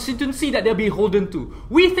the constituency that they're beholden to?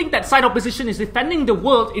 We think that side opposition is defending the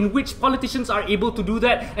world in which politicians are able to do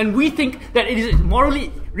that, and we think that it is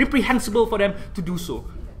morally reprehensible for them to do so.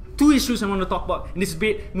 Two issues I want to talk about in this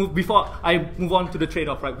debate before I move on to the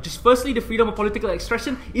trade-off, right? Which is firstly the freedom of political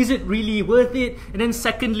expression. Is it really worth it? And then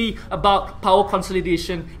secondly about power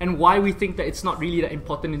consolidation and why we think that it's not really that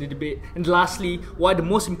important in the debate. And lastly, why the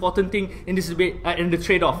most important thing in this debate in the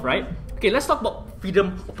trade-off, right? Okay, let's talk about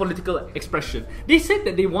freedom of political expression. They said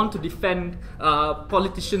that they want to defend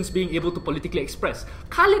politicians being able to politically express.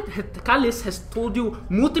 Khalis has told you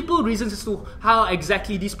multiple reasons as to how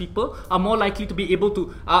exactly these people are more likely to be able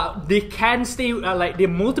to they can stay, there are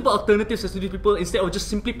multiple alternatives as to these people instead of just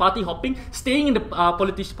simply party hopping, staying in the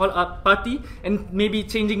party and maybe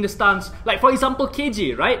changing the stance. Like for example,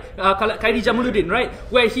 KJ, right? Khairi Jamaluddin, right?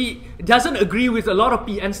 Where he doesn't agree with a lot of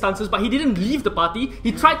PN stances, but he didn't leave the party.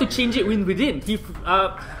 He tried to change it within. He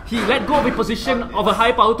let go of a position of a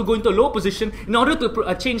high power to go into a low position in order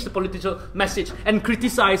to change the political message and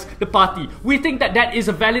criticize the party. We think that that is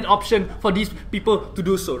a valid option for these people to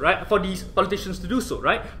do so, right? For these politicians to do so,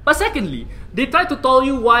 right? But secondly, they try to tell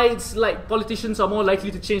you why it's like politicians are more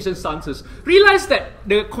likely to change their stances. Realize that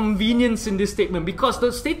the convenience in this statement, because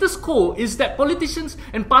the status quo is that politicians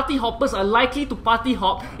and party hoppers are likely to party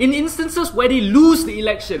hop in instances where they lose the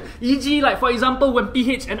election. E.g., like for example, when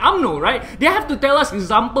PH and UMNO, right? They have to tell us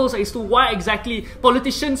examples as to why exactly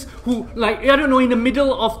politicians who, like, I don't know, in the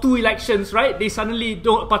middle of two elections, right? They suddenly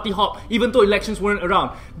don't party hop even though elections weren't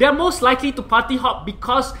around. They're most likely to party hop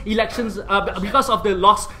because of the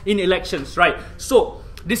loss in elections, right? So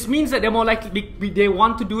This means that they're more likely they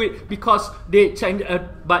want to do it because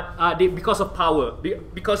because of power,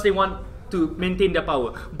 because they want to maintain their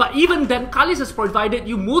power. But even then, Khalis has provided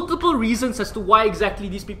you multiple reasons as to why exactly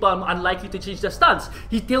these people are unlikely to change their stance.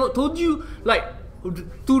 He told you like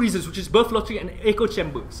 2 reasons, which is birth lottery and echo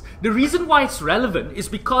chambers. The reason why it's relevant is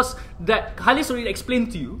because that Khalis already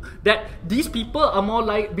explained to you that these people are more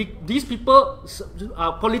like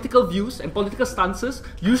political views and political stances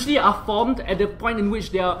usually are formed at the point in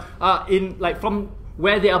which they are from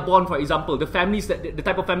where they are born. For example, the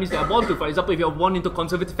type of families they are born to. For example, if you're born into a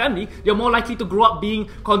conservative family, you're more likely to grow up being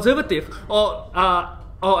conservative, or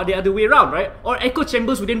the other way around, right? Or echo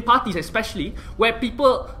chambers within parties, especially where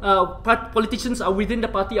politicians are within the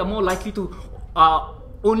party are more likely to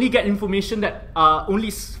only get information that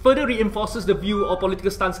only further reinforces the view or political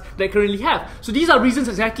stance they currently have. So these are reasons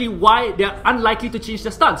exactly why they are unlikely to change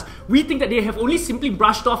their stance. We think that they have only simply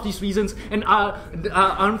brushed off these reasons and they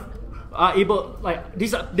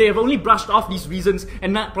have only brushed off these reasons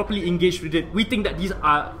and not properly engaged with it. We think that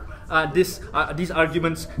these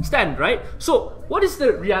arguments stand, right? So what is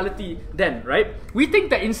the reality then, right? We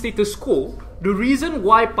think that in status quo, the reason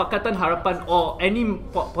why Pakatan Harapan or any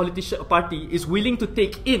politician party is willing to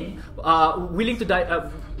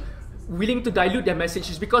willing to dilute their message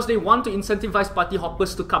is because they want to incentivize party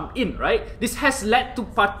hoppers to come in, right? This has led to,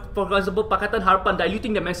 for example, Pakatan Harapan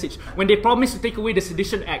diluting their message when they promise to take away the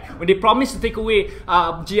Sedition Act, when they promise to take away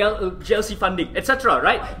GLC funding, etc.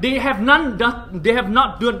 Right? They have not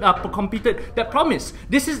completed that promise.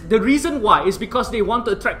 This is the reason why is because they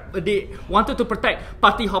wanted to protect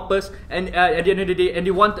party hoppers, and at the end of the day, and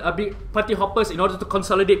they want party hoppers in order to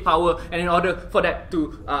consolidate power, and in order for that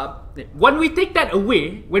to when we take that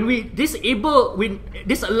away, when we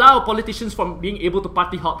disallow politicians from being able to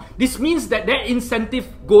party hop, this means that their incentive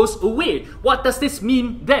goes away. What does this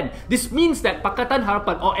mean then? This means that Pakatan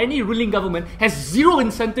Harapan or any ruling government has zero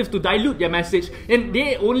incentive to dilute their message, and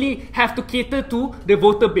they only have to cater to the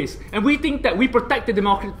voter base. And we think that we protect the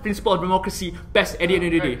principle of democracy best at the end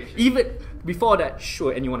of the day. Even before that,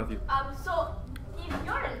 sure, any one of you. So, if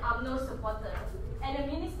you're an UMNO supporter and a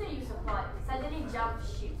minister you support suddenly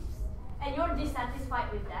jumps ships, and you're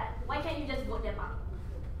dissatisfied with that, why can't you just vote them out?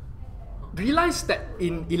 Realize that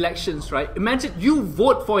in elections, right? Imagine you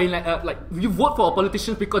vote for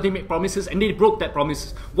politicians because they make promises and they broke that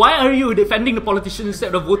promise. Why are you defending the politician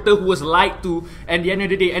instead of the voter who was lied to at the end of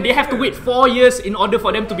the day? And they have to wait 4 years in order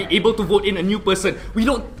for them to be able to vote in a new person. We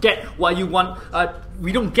don't get why you want.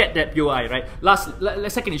 We don't get that POI, right?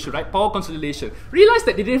 Second issue, right? Power consolidation. Realize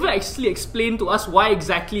that they never actually explain to us why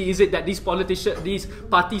exactly is it that these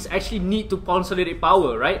parties actually need to consolidate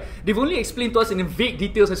power, right? They've only explained to us in vague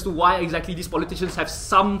details as to why exactly these politicians have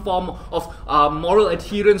some form of moral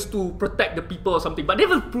adherence to protect the people or something. But they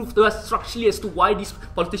never proved to us structurally as to why these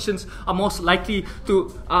politicians are most likely to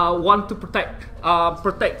want to protect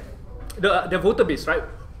their voter base, right?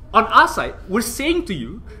 On our side, we're saying to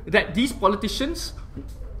you that these politicians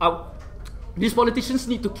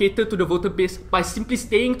need to cater to the voter base by simply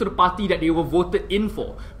staying to the party that they were voted in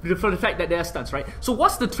for the fact that they are stance, right? So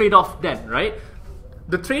what's the trade-off then, right?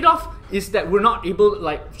 The trade-off is that we're not able,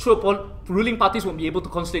 ruling parties won't be able to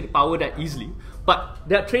consolidate power that easily. But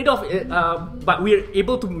that trade-off, but we're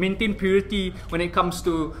able to maintain purity when it comes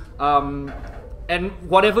to and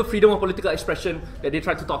whatever freedom of political expression that they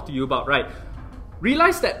try to talk to you about, right?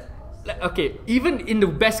 Realize that, okay, even in the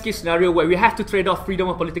best case scenario where we have to trade off freedom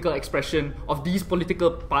of political expression of these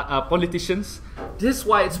politicians, this is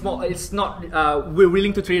why we're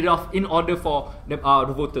willing to trade it off in order for the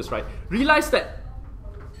voters, right? Realize that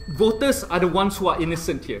voters are the ones who are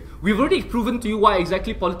innocent here. We've already proven to you why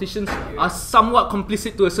exactly politicians are somewhat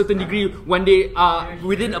complicit to a certain degree when they are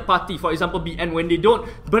within a party, for example, and when they don't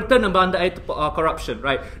bertan bandai corruption,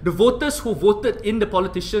 right? The voters who voted in the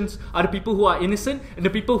politicians are the people who are innocent and the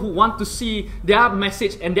people who want to see their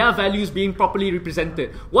message and their values being properly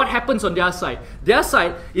represented. What happens on their side? Their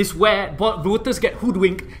side is where voters get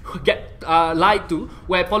hoodwinked, get lied to,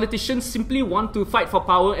 where politicians simply want to fight for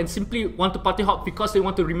power and simply want to party hop because they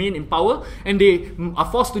want to remain in power, and they are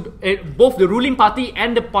forced to, both the ruling party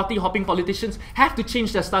and the party hopping politicians have to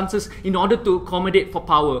change their stances in order to accommodate for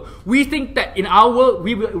power. We think that in our world,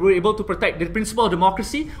 we were able to protect the principle of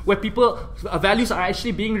democracy, where people's values are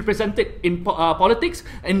actually being represented in politics.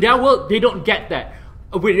 In their world, they don't get that.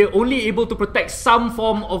 We're only able to protect some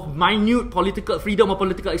form of minute political freedom of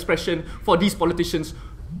political expression for these politicians,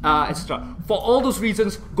 etc. For all those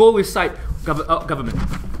reasons, go with side government.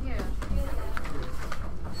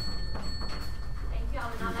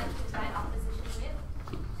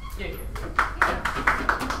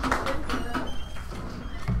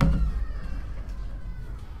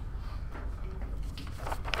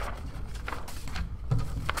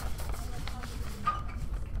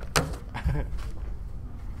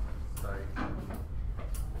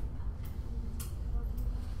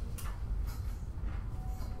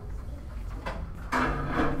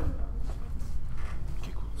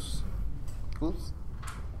 pools?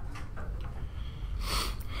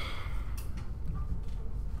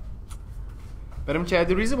 Madam Chair,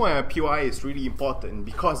 the reason why a POI is really important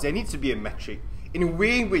because there needs to be a metric in a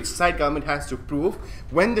way in which side government has to prove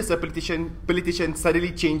when does a politician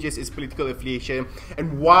suddenly changes is political affiliation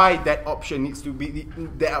and why that option needs to be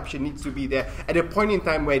there at a point in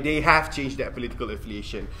time where they have changed their political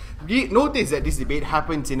affiliation. Notice that this debate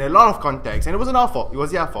happens in a lot of contexts, and it wasn't our fault, it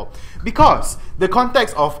was their fault, because the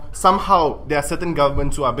context of somehow there are certain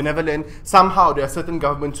governments who are benevolent, somehow there are certain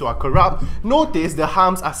governments who are corrupt. Notice the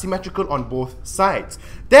harms are symmetrical on both sides.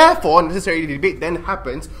 Therefore, necessarily the debate then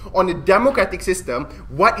happens on a democratic system,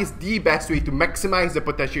 what is the best way to maximize the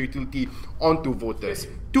potential utility onto voters?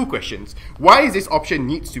 Two questions. Why is this option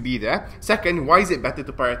needs to be there? Second, why is it better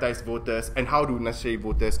to prioritize voters, and how do necessary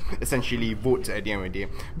voters essentially vote at the end of the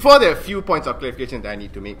day? Before there are a few points of clarification that I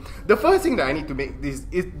need to make. The first thing that I need to make is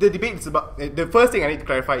the debate is about, the first thing I need to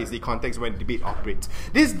clarify is the context when the debate operates.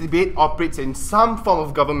 This debate operates in some form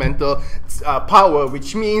of governmental power,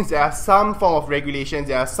 which means there are some form of regulations,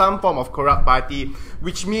 there are some form of corrupt party,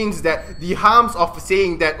 which means that the harms of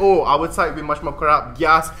saying that, oh, our side will be much more corrupt,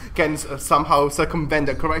 yes, can somehow circumvent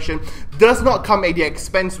the corruption, does not come at the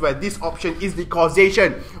expense where this option is the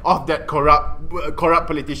causation of that corrupt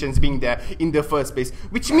politicians being there in the first place.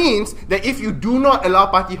 Which means that if you do not allow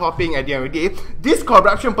party hopping at the end of the day, these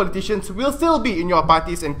corruption politicians will still be in your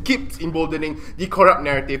parties and keep emboldening the corrupt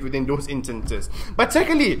narrative within those instances. But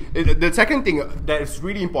secondly, the second thing that is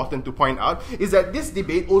really important to point out is that this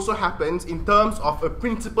debate also happens in terms of a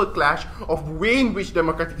principal clash of way in which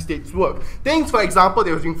democratic states work. Things, for example,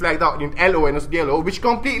 that was being flagged out in LO and DLO, which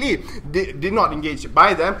completely did not engage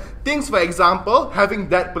by them. Things, for example, having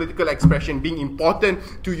that political expression being important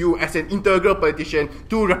to you as an integral politician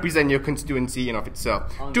to represent your constituency in of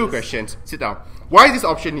itself. Two questions. Sit down. Why this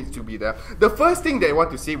option needs to be there? The first thing that I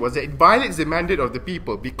want to say was that it violates the mandate of the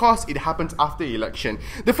people because it happens after election.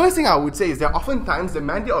 The first thing I would say is that oftentimes the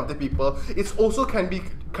mandate of the people is also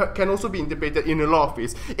can also be interpreted in a lot of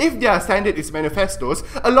ways. If their standard is manifestos,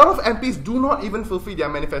 a lot of MPs do not even fulfill their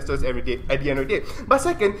manifestos every day at the end of the day. But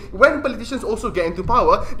second, when politicians also get into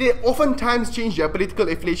power, they oftentimes change their political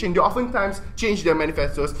affiliation, they oftentimes change their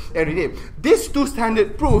manifestos every day. This two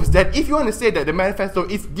standard proves that if you want to say that the manifesto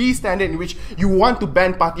is the standard in which you want to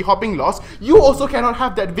ban party hopping laws, you also cannot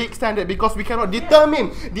have that vague standard because we cannot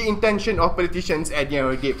determine the intention of politicians at the end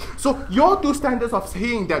of the day. So your two standards of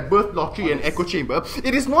saying that birth lottery and echo chamber,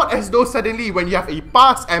 it is not as though suddenly when you have a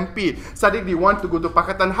past MP suddenly want to go to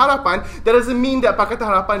Pakatan Harapan, that doesn't mean that Pakatan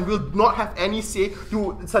Harapan will not have any say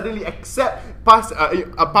to suddenly accept a past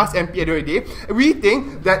MP at the end of the day. We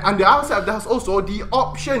think that on the other side there's also the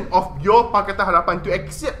option of your Pakatan Harapan to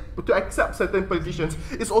accept certain politicians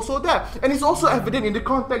is also there, and it's also evident in the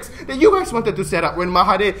context that you guys wanted to set up when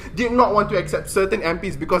Mahathir did not want to accept certain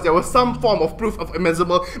MPs because there was some form of proof of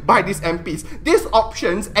embezzlement by these MPs. These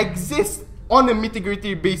options exist on a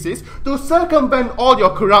mitigatory basis to circumvent all your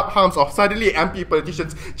corrupt harms of suddenly MP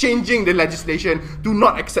politicians changing the legislation to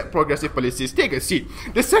not accept progressive policies. Take a seat.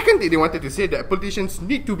 The second thing they wanted to say that politicians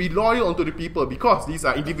need to be loyal unto the people because these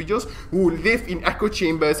are individuals who live in echo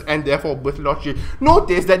chambers and therefore birth lottery.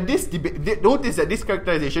 Notice that this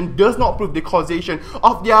characterization does not prove the causation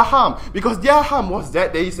of their harm, because their harm was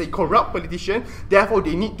that there is a corrupt politician, therefore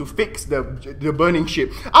they need to fix the burning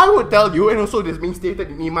ship. I would tell you, and also this being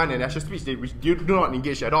stated in Iman and National Speech, which do not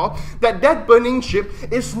engage at all, that burning ship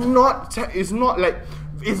is not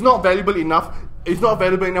valuable enough. It's not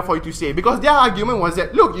valuable enough for you to say, because their argument was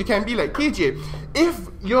that, look, you can be like KJ,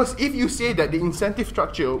 if you say that the incentive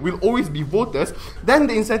structure will always be voters, then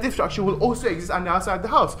the incentive structure will also exist on the outside of the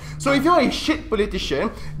house. So if you're a shit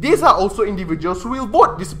politician, these are also individuals who will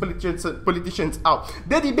vote these politicians out.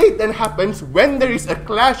 The debate then happens when there is a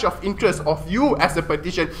clash of interest of you as a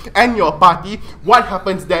politician and your party. What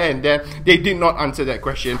happens there? And then they did not answer that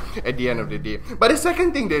question at the end of the day. But the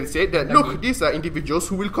second thing they said that, look, these are individuals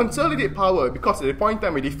who will consolidate power because at the point in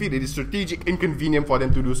time where they feel it is strategic inconvenient for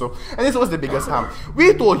them to do so. And this was the biggest harm.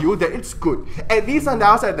 We told you that it's good. At least on the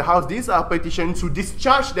outside of the house, these are politicians who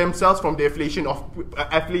discharge themselves from the affiliation of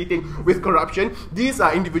affiliating with corruption. These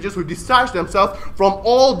are individuals who discharge themselves from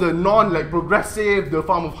all the progressive, the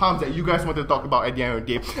form of harms that you guys want to talk about at the end of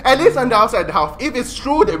the day. At least on the outside of the house, if it's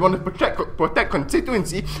true that we want to protect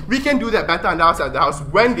constituency, we can do that better on the outside of the house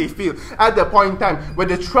when they feel at the point in time where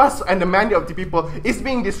the trust and the mandate of the people is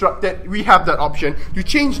being disrupted. We have that option to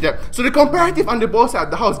change that. So the comparative on the both sides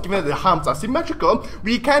of the house, given that the harms are symmetrical,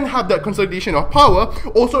 we can have that consolidation of power.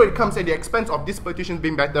 Also, it comes at the expense of these politicians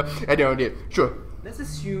being better at the end of the day. Sure. Let's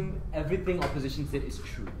assume everything opposition said is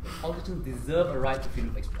true. Politicians deserve a right to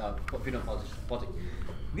freedom of politics.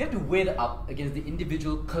 we have to weigh that up against the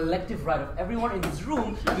individual collective right of everyone in this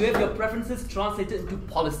room to have your preferences translated into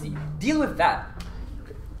policy. Deal with that.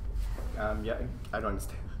 Yeah, I don't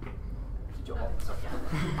understand.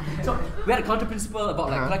 So we had a counter principle about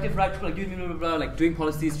like collective right, people like you, blah, blah, blah, like doing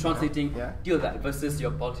policies, translating, deal with that versus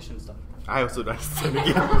your politician stuff. I also don't understand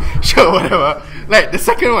again. Sure, whatever. Like the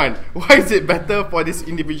second one, why is it better for these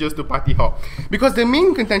individuals to party hop? Because the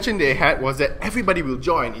main contention they had was that everybody will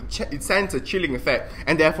join. It sends a chilling effect,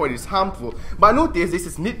 and therefore it is harmful. But notice this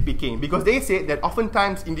is nitpicking, because they said that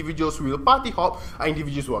oftentimes individuals who will party hop are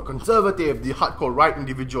individuals who are conservative, the hardcore right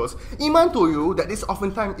individuals. Iman told you that this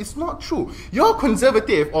oftentimes is not true. Your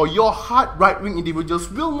conservative or your hard right-wing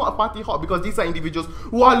individuals will not party hop, because these are individuals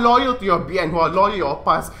who are loyal to your BN, who are loyal to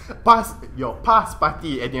your past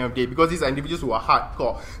party at the end of the day, because these are individuals who are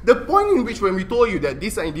hardcore. The point in which when we told you that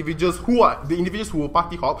these are individuals who are the individuals who will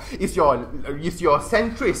party hop is your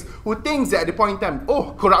centrist who thinks that at the point in time,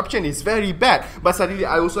 oh, corruption is very bad, but suddenly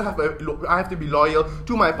I also have to be loyal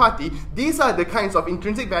to my party. These are the kinds of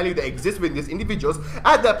intrinsic value that exist with these individuals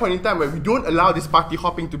at that point in time where we don't allow this party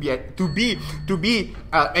hopping to be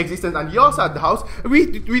existent on your side of the house.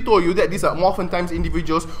 We told you that these are oftentimes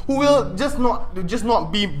individuals who will just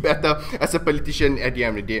not be better as a politician at the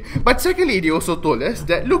end of the day. But secondly, they also told us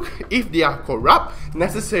that look, if they are corrupt,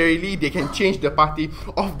 necessarily they can change the party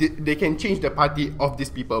of these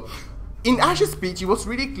people. In Ash's speech, it was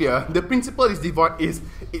really clear the principle is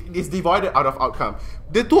divided out of outcome.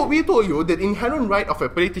 We told you that inherent right of a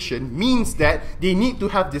politician means that they need to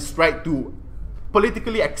have this right to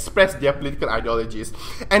politically express their political ideologies,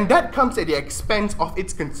 and that comes at the expense of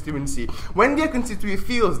its constituency. When their constituency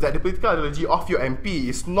feels that the political ideology of your MP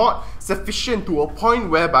is not sufficient to a point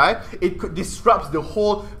whereby it could disrupt the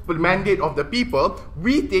whole mandate of the people,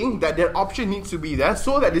 we think that their option needs to be there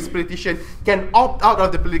so that this politician can opt out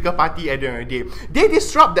of the political party at the end of the day. They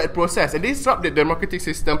disrupt that process and they disrupt the democratic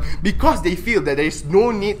system because they feel that there is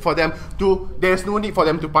no need for them to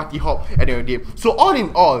party hop at the end of the day. So all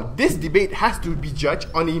in all, this debate has to be judged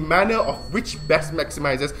on a manner of which best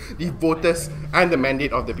maximizes the voters and the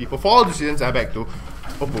mandate of the people. For all the students, I beg to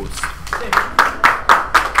oppose.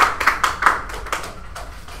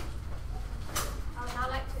 I would now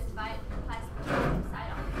like to invite the Vice President to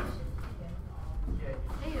side opposition.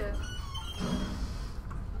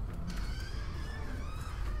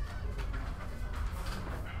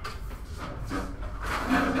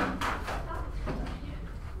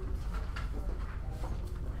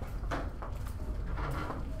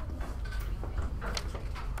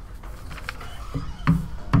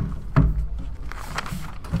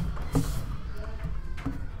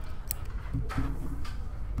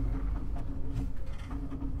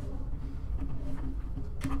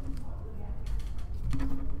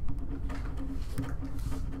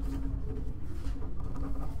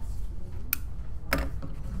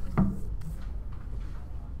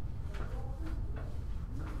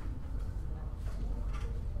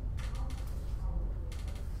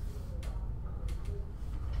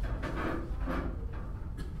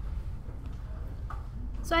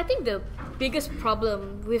 So I think the biggest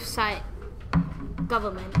problem with side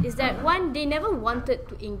government is that one, they never wanted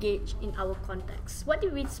to engage in our context. What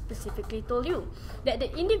did we specifically told you? That the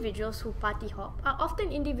individuals who party hop are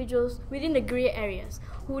often individuals within the grey areas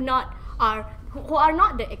who are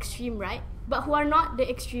not the extreme right, but who are not the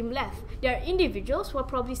extreme left. They are individuals who are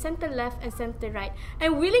probably center left and center right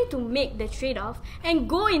and willing to make the trade-off and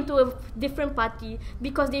go into a different party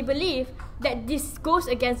because they believe that this goes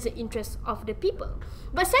against the interests of the people.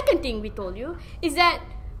 But second thing we told you is that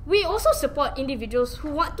we also support individuals who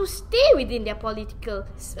want to stay within their political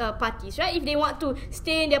parties, right? If they want to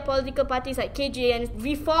stay in their political parties like KJ and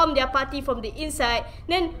reform their party from the inside,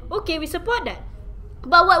 then okay, we support that.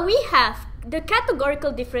 But what we have, the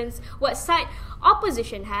categorical difference, what side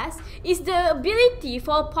opposition has, is the ability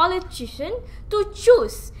for a politician to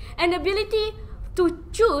choose, and the ability to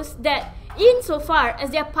choose that insofar as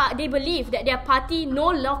they believe that their party no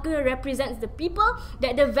longer represents the people,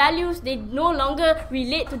 that the values, they no longer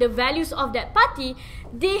relate to the values of that party,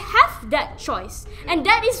 they have that choice. And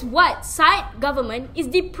that is what side government is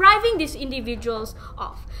depriving these individuals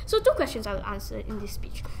of. So two questions I will answer in this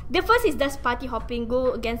speech. The first is, does party hopping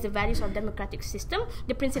go against the values of democratic system,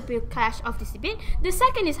 the principal clash of this debate? The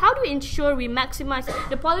second is, how do we ensure we maximize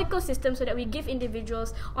the political system so that we give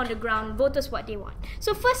individuals on the ground, voters, what they want?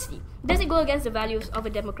 So firstly, does it go against the values of a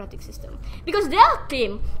democratic system? Because their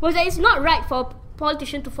claim was that it's not right for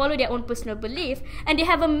politicians to follow their own personal belief, and they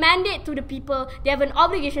have a mandate to the people, they have an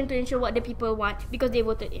obligation to ensure what the people want because they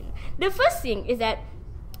voted in. The first thing is that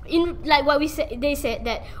in like what we said, they said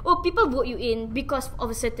that people vote you in because of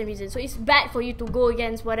a certain reason. So it's bad for you to go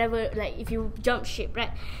against whatever. Like if you jump ship,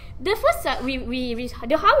 right? The first how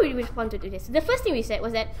we responded to this. The first thing we said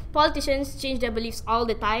was that politicians change their beliefs all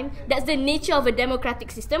the time. That's the nature of a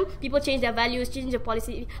democratic system. People change their values, change their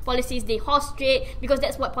policies. They horse trade because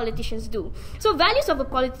that's what politicians do. So values of a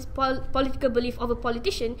political belief of a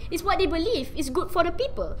politician is what they believe is good for the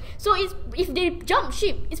people. So if they jump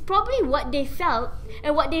ship, it's probably what they felt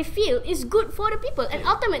and what they feel is good for the people. And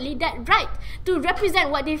ultimately, that right to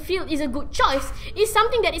represent what they feel is a good choice is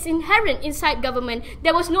something that is inherent inside government.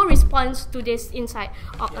 There was no response to this inside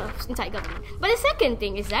government. But the second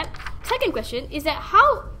question is that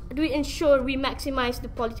how do we ensure we maximize the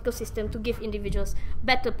political system to give individuals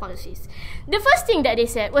better policies? The first thing that they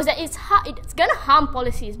said was that it's gonna harm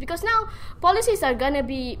policies because now policies are gonna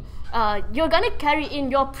be you're gonna carry in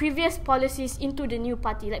your previous policies into the new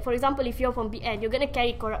party. Like for example, if you're from BN, you're gonna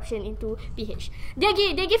carry corruption into PH.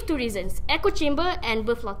 They give two reasons: echo chamber and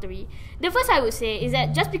birth lottery. The first I would say is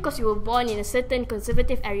that just because you were born in a certain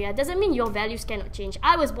conservative area doesn't mean your values cannot change.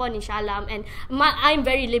 I was born in Shah Alam and I'm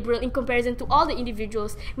very liberal in comparison to all the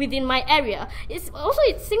individuals within my area. It's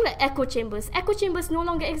things like echo chambers. Echo chambers no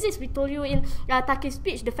longer exist. We told you in Taki's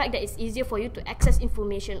speech the fact that it's easier for you to access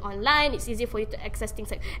information online. It's easier for you to access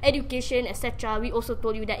things like education, etc. We also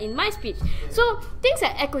told you that in my speech. So things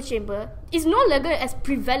like echo chamber is no longer as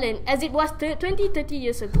prevalent as it was 20-30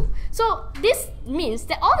 years ago. So this means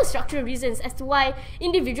that all the structural reasons as to why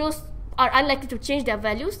individuals are unlikely to change their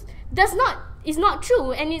values is not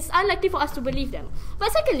true, and it's unlikely for us to believe them.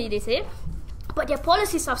 But secondly, they say, but their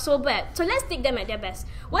policies are so bad. So let's take them at their best.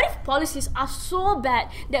 What if policies are so bad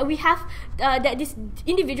that we have that these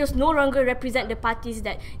individuals no longer represent the parties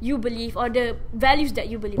that you believe or the values that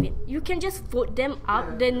you believe in? You can just vote them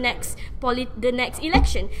out the next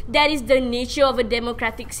election. That is the nature of a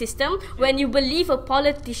democratic system. When you believe a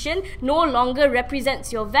politician no longer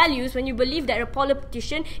represents your values, when you believe that a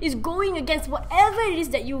politician is going against whatever it is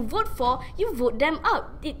that you vote for, you vote them out.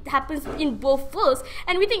 It happens in both worlds,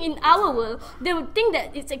 and we think in our world, the thing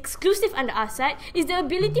that is exclusive under our side is the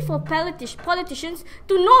ability for politicians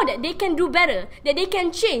to know that they can do better, that they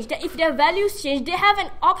can change, that if their values change, they have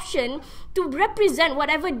an option to represent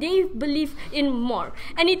whatever they believe in more.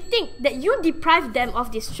 And I think that you deprive them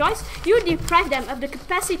of this choice, you deprive them of the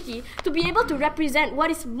capacity to be able to represent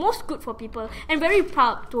what is most good for people, and very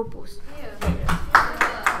proud to oppose.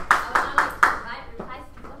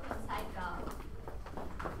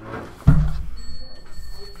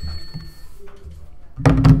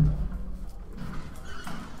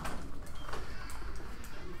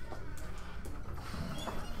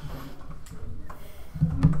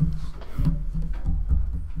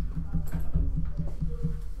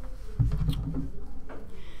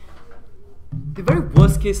 The very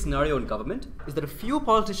worst case scenario in government is that a few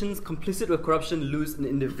politicians complicit with corruption lose an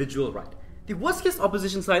individual right. The worst case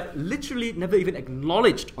opposition side, literally never even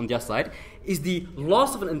acknowledged on their side, is the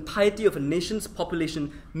loss of an entirety of a nation's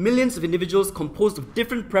population, millions of individuals composed of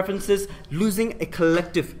different preferences losing a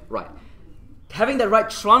collective right. Having that right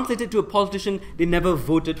translated to a politician they never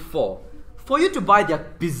voted for. For you to buy their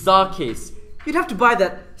bizarre case, you'd have to buy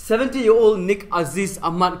that 70-year-old Nick Aziz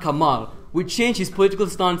Ahmad Kamal would change his political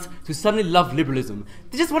stance to suddenly love liberalism.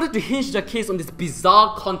 They just wanted to hinge their case on this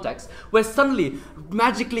bizarre context where suddenly,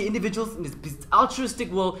 magically, individuals in this altruistic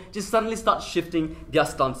world just suddenly start shifting their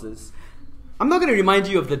stances. I'm not going to remind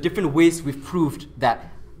you of the different ways we've proved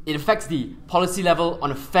that it affects the policy level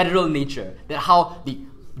on a federal nature, that how the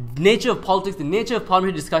nature of politics, the nature of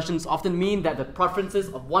parliamentary discussions often mean that the preferences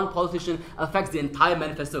of one politician affects the entire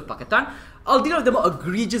manifesto of Pakatan. I'll deal with the more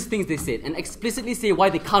egregious things they said and explicitly say why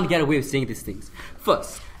they can't get away with saying these things.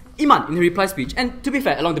 First, Iman, in her reply speech, and to be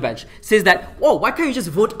fair, along the bench, says that, why can't you just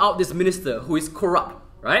vote out this minister who is corrupt,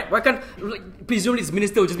 right? Why can't, presumably this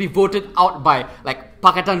minister will just be voted out by,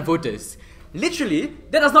 Pakatan voters? Literally,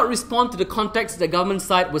 that does not respond to the context the government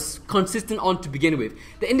side was consistent on to begin with.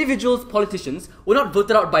 The individuals, politicians, were not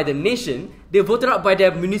voted out by the nation, they were voted out by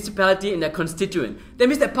their municipality and their constituent. That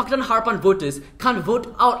means that Pakatan Harapan voters can't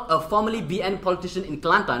vote out a formerly BN politician in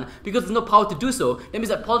Kelantan because there's no power to do so. That means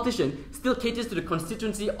that politician still caters to the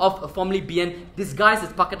constituency of a formerly BN disguised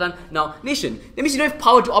as Pakatan now nation. That means you don't have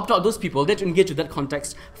power to opt out those people, they have to engage with that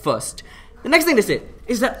context first. The next thing they said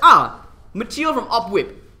is that, material from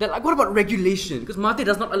OpWhip, that what about regulation? Because Mahathir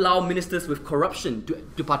does not allow ministers with corruption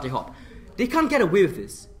to party hop. They can't get away with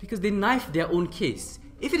this because they knife their own case.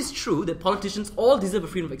 If it is true that politicians all deserve a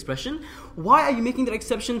freedom of expression, why are you making that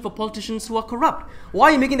exception for politicians who are corrupt? Why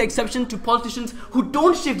are you making the exception to politicians who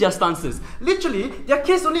don't shift their stances? Literally, their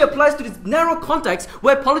case only applies to this narrow context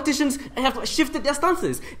where politicians have shifted their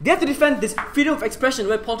stances. They have to defend this freedom of expression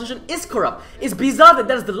where politician is corrupt. It's bizarre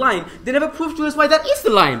that is the line. They never proved to us why that is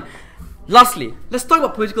the line. Lastly, let's talk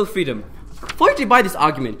about political freedom. For you to buy this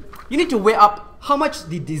argument, you need to weigh up how much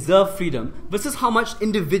they deserve freedom versus how much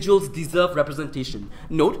individuals deserve representation.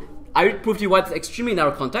 Note, I proved to you why it's extremely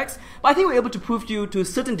narrow context, but I think we're able to prove to you to a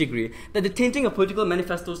certain degree that the tainting of political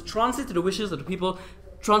manifestos translates to the wishes of the people,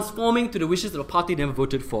 transforming to the wishes of a party they never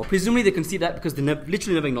voted for. Presumably they can see that because they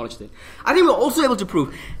literally never acknowledged it. I think we're also able to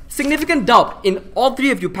prove significant doubt in all three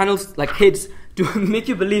of you panels like heads to make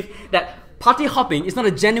you believe that party hopping is not a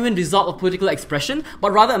genuine result of political expression,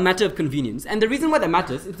 but rather a matter of convenience. And the reason why that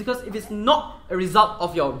matters is because if it's not a result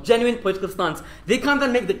of your genuine political stance, they can't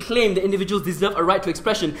then make the claim that individuals deserve a right to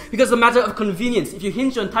expression because it's a matter of convenience. If you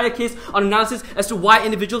hinge your entire case on analysis as to why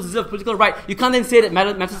individuals deserve a political right, you can't then say that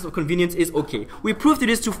matters of convenience is okay. We proved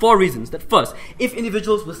this to 4 reasons. That first, if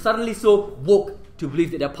individuals were suddenly so woke to believe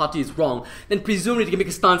that their party is wrong, then presumably they can make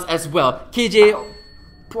a stance as well. KJ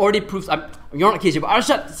already proves, you're not KJ, but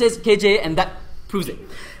Arshad says KJ and that proves it.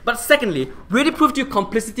 But secondly, we already proved to you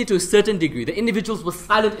complicity to a certain degree. The individuals were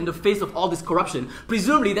silent in the face of all this corruption.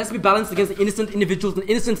 Presumably, that's to be balanced against the innocent individuals and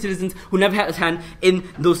innocent citizens who never had a hand in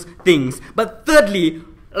those things. But thirdly,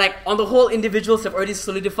 like on the whole, individuals have already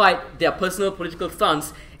solidified their personal political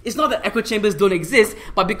stance. It's not that echo chambers don't exist,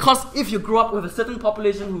 but because if you grow up with a certain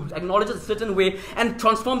population who acknowledges a certain way and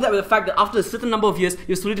transform that with the fact that after a certain number of years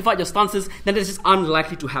you've solidified your stances, then it's just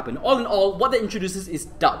unlikely to happen. All in all, what that introduces is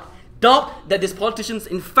doubt. Doubt that these politicians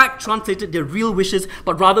in fact translated their real wishes,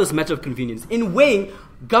 but rather as a matter of convenience. In weighing,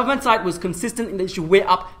 government side was consistent in that it should weigh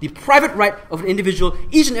up the private right of an individual,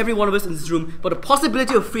 each and every one of us in this room, for the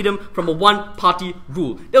possibility of freedom from a one-party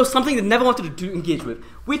rule. That was something they never wanted to engage with.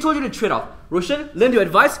 We told you to trade off. Roshan, learn your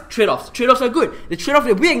advice, trade-offs. Trade-offs are good. The trade-off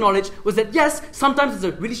that we acknowledge was that yes, sometimes it's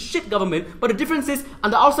a really shit government, but the difference is, on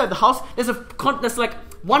the outside of the house, there's like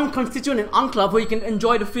one constituent and enclave where you can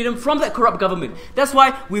enjoy the freedom from that corrupt government. That's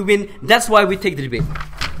why we win. That's why we take the debate.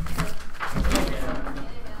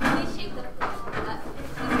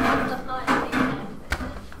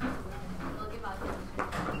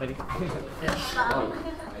 Ready?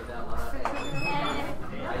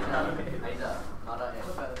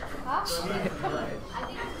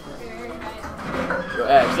 Your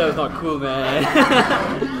ex, that was not cool, man.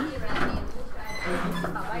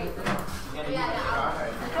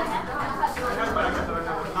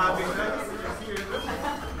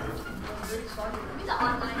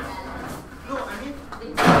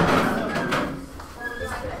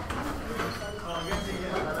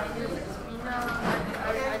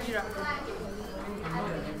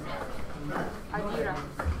 Adira.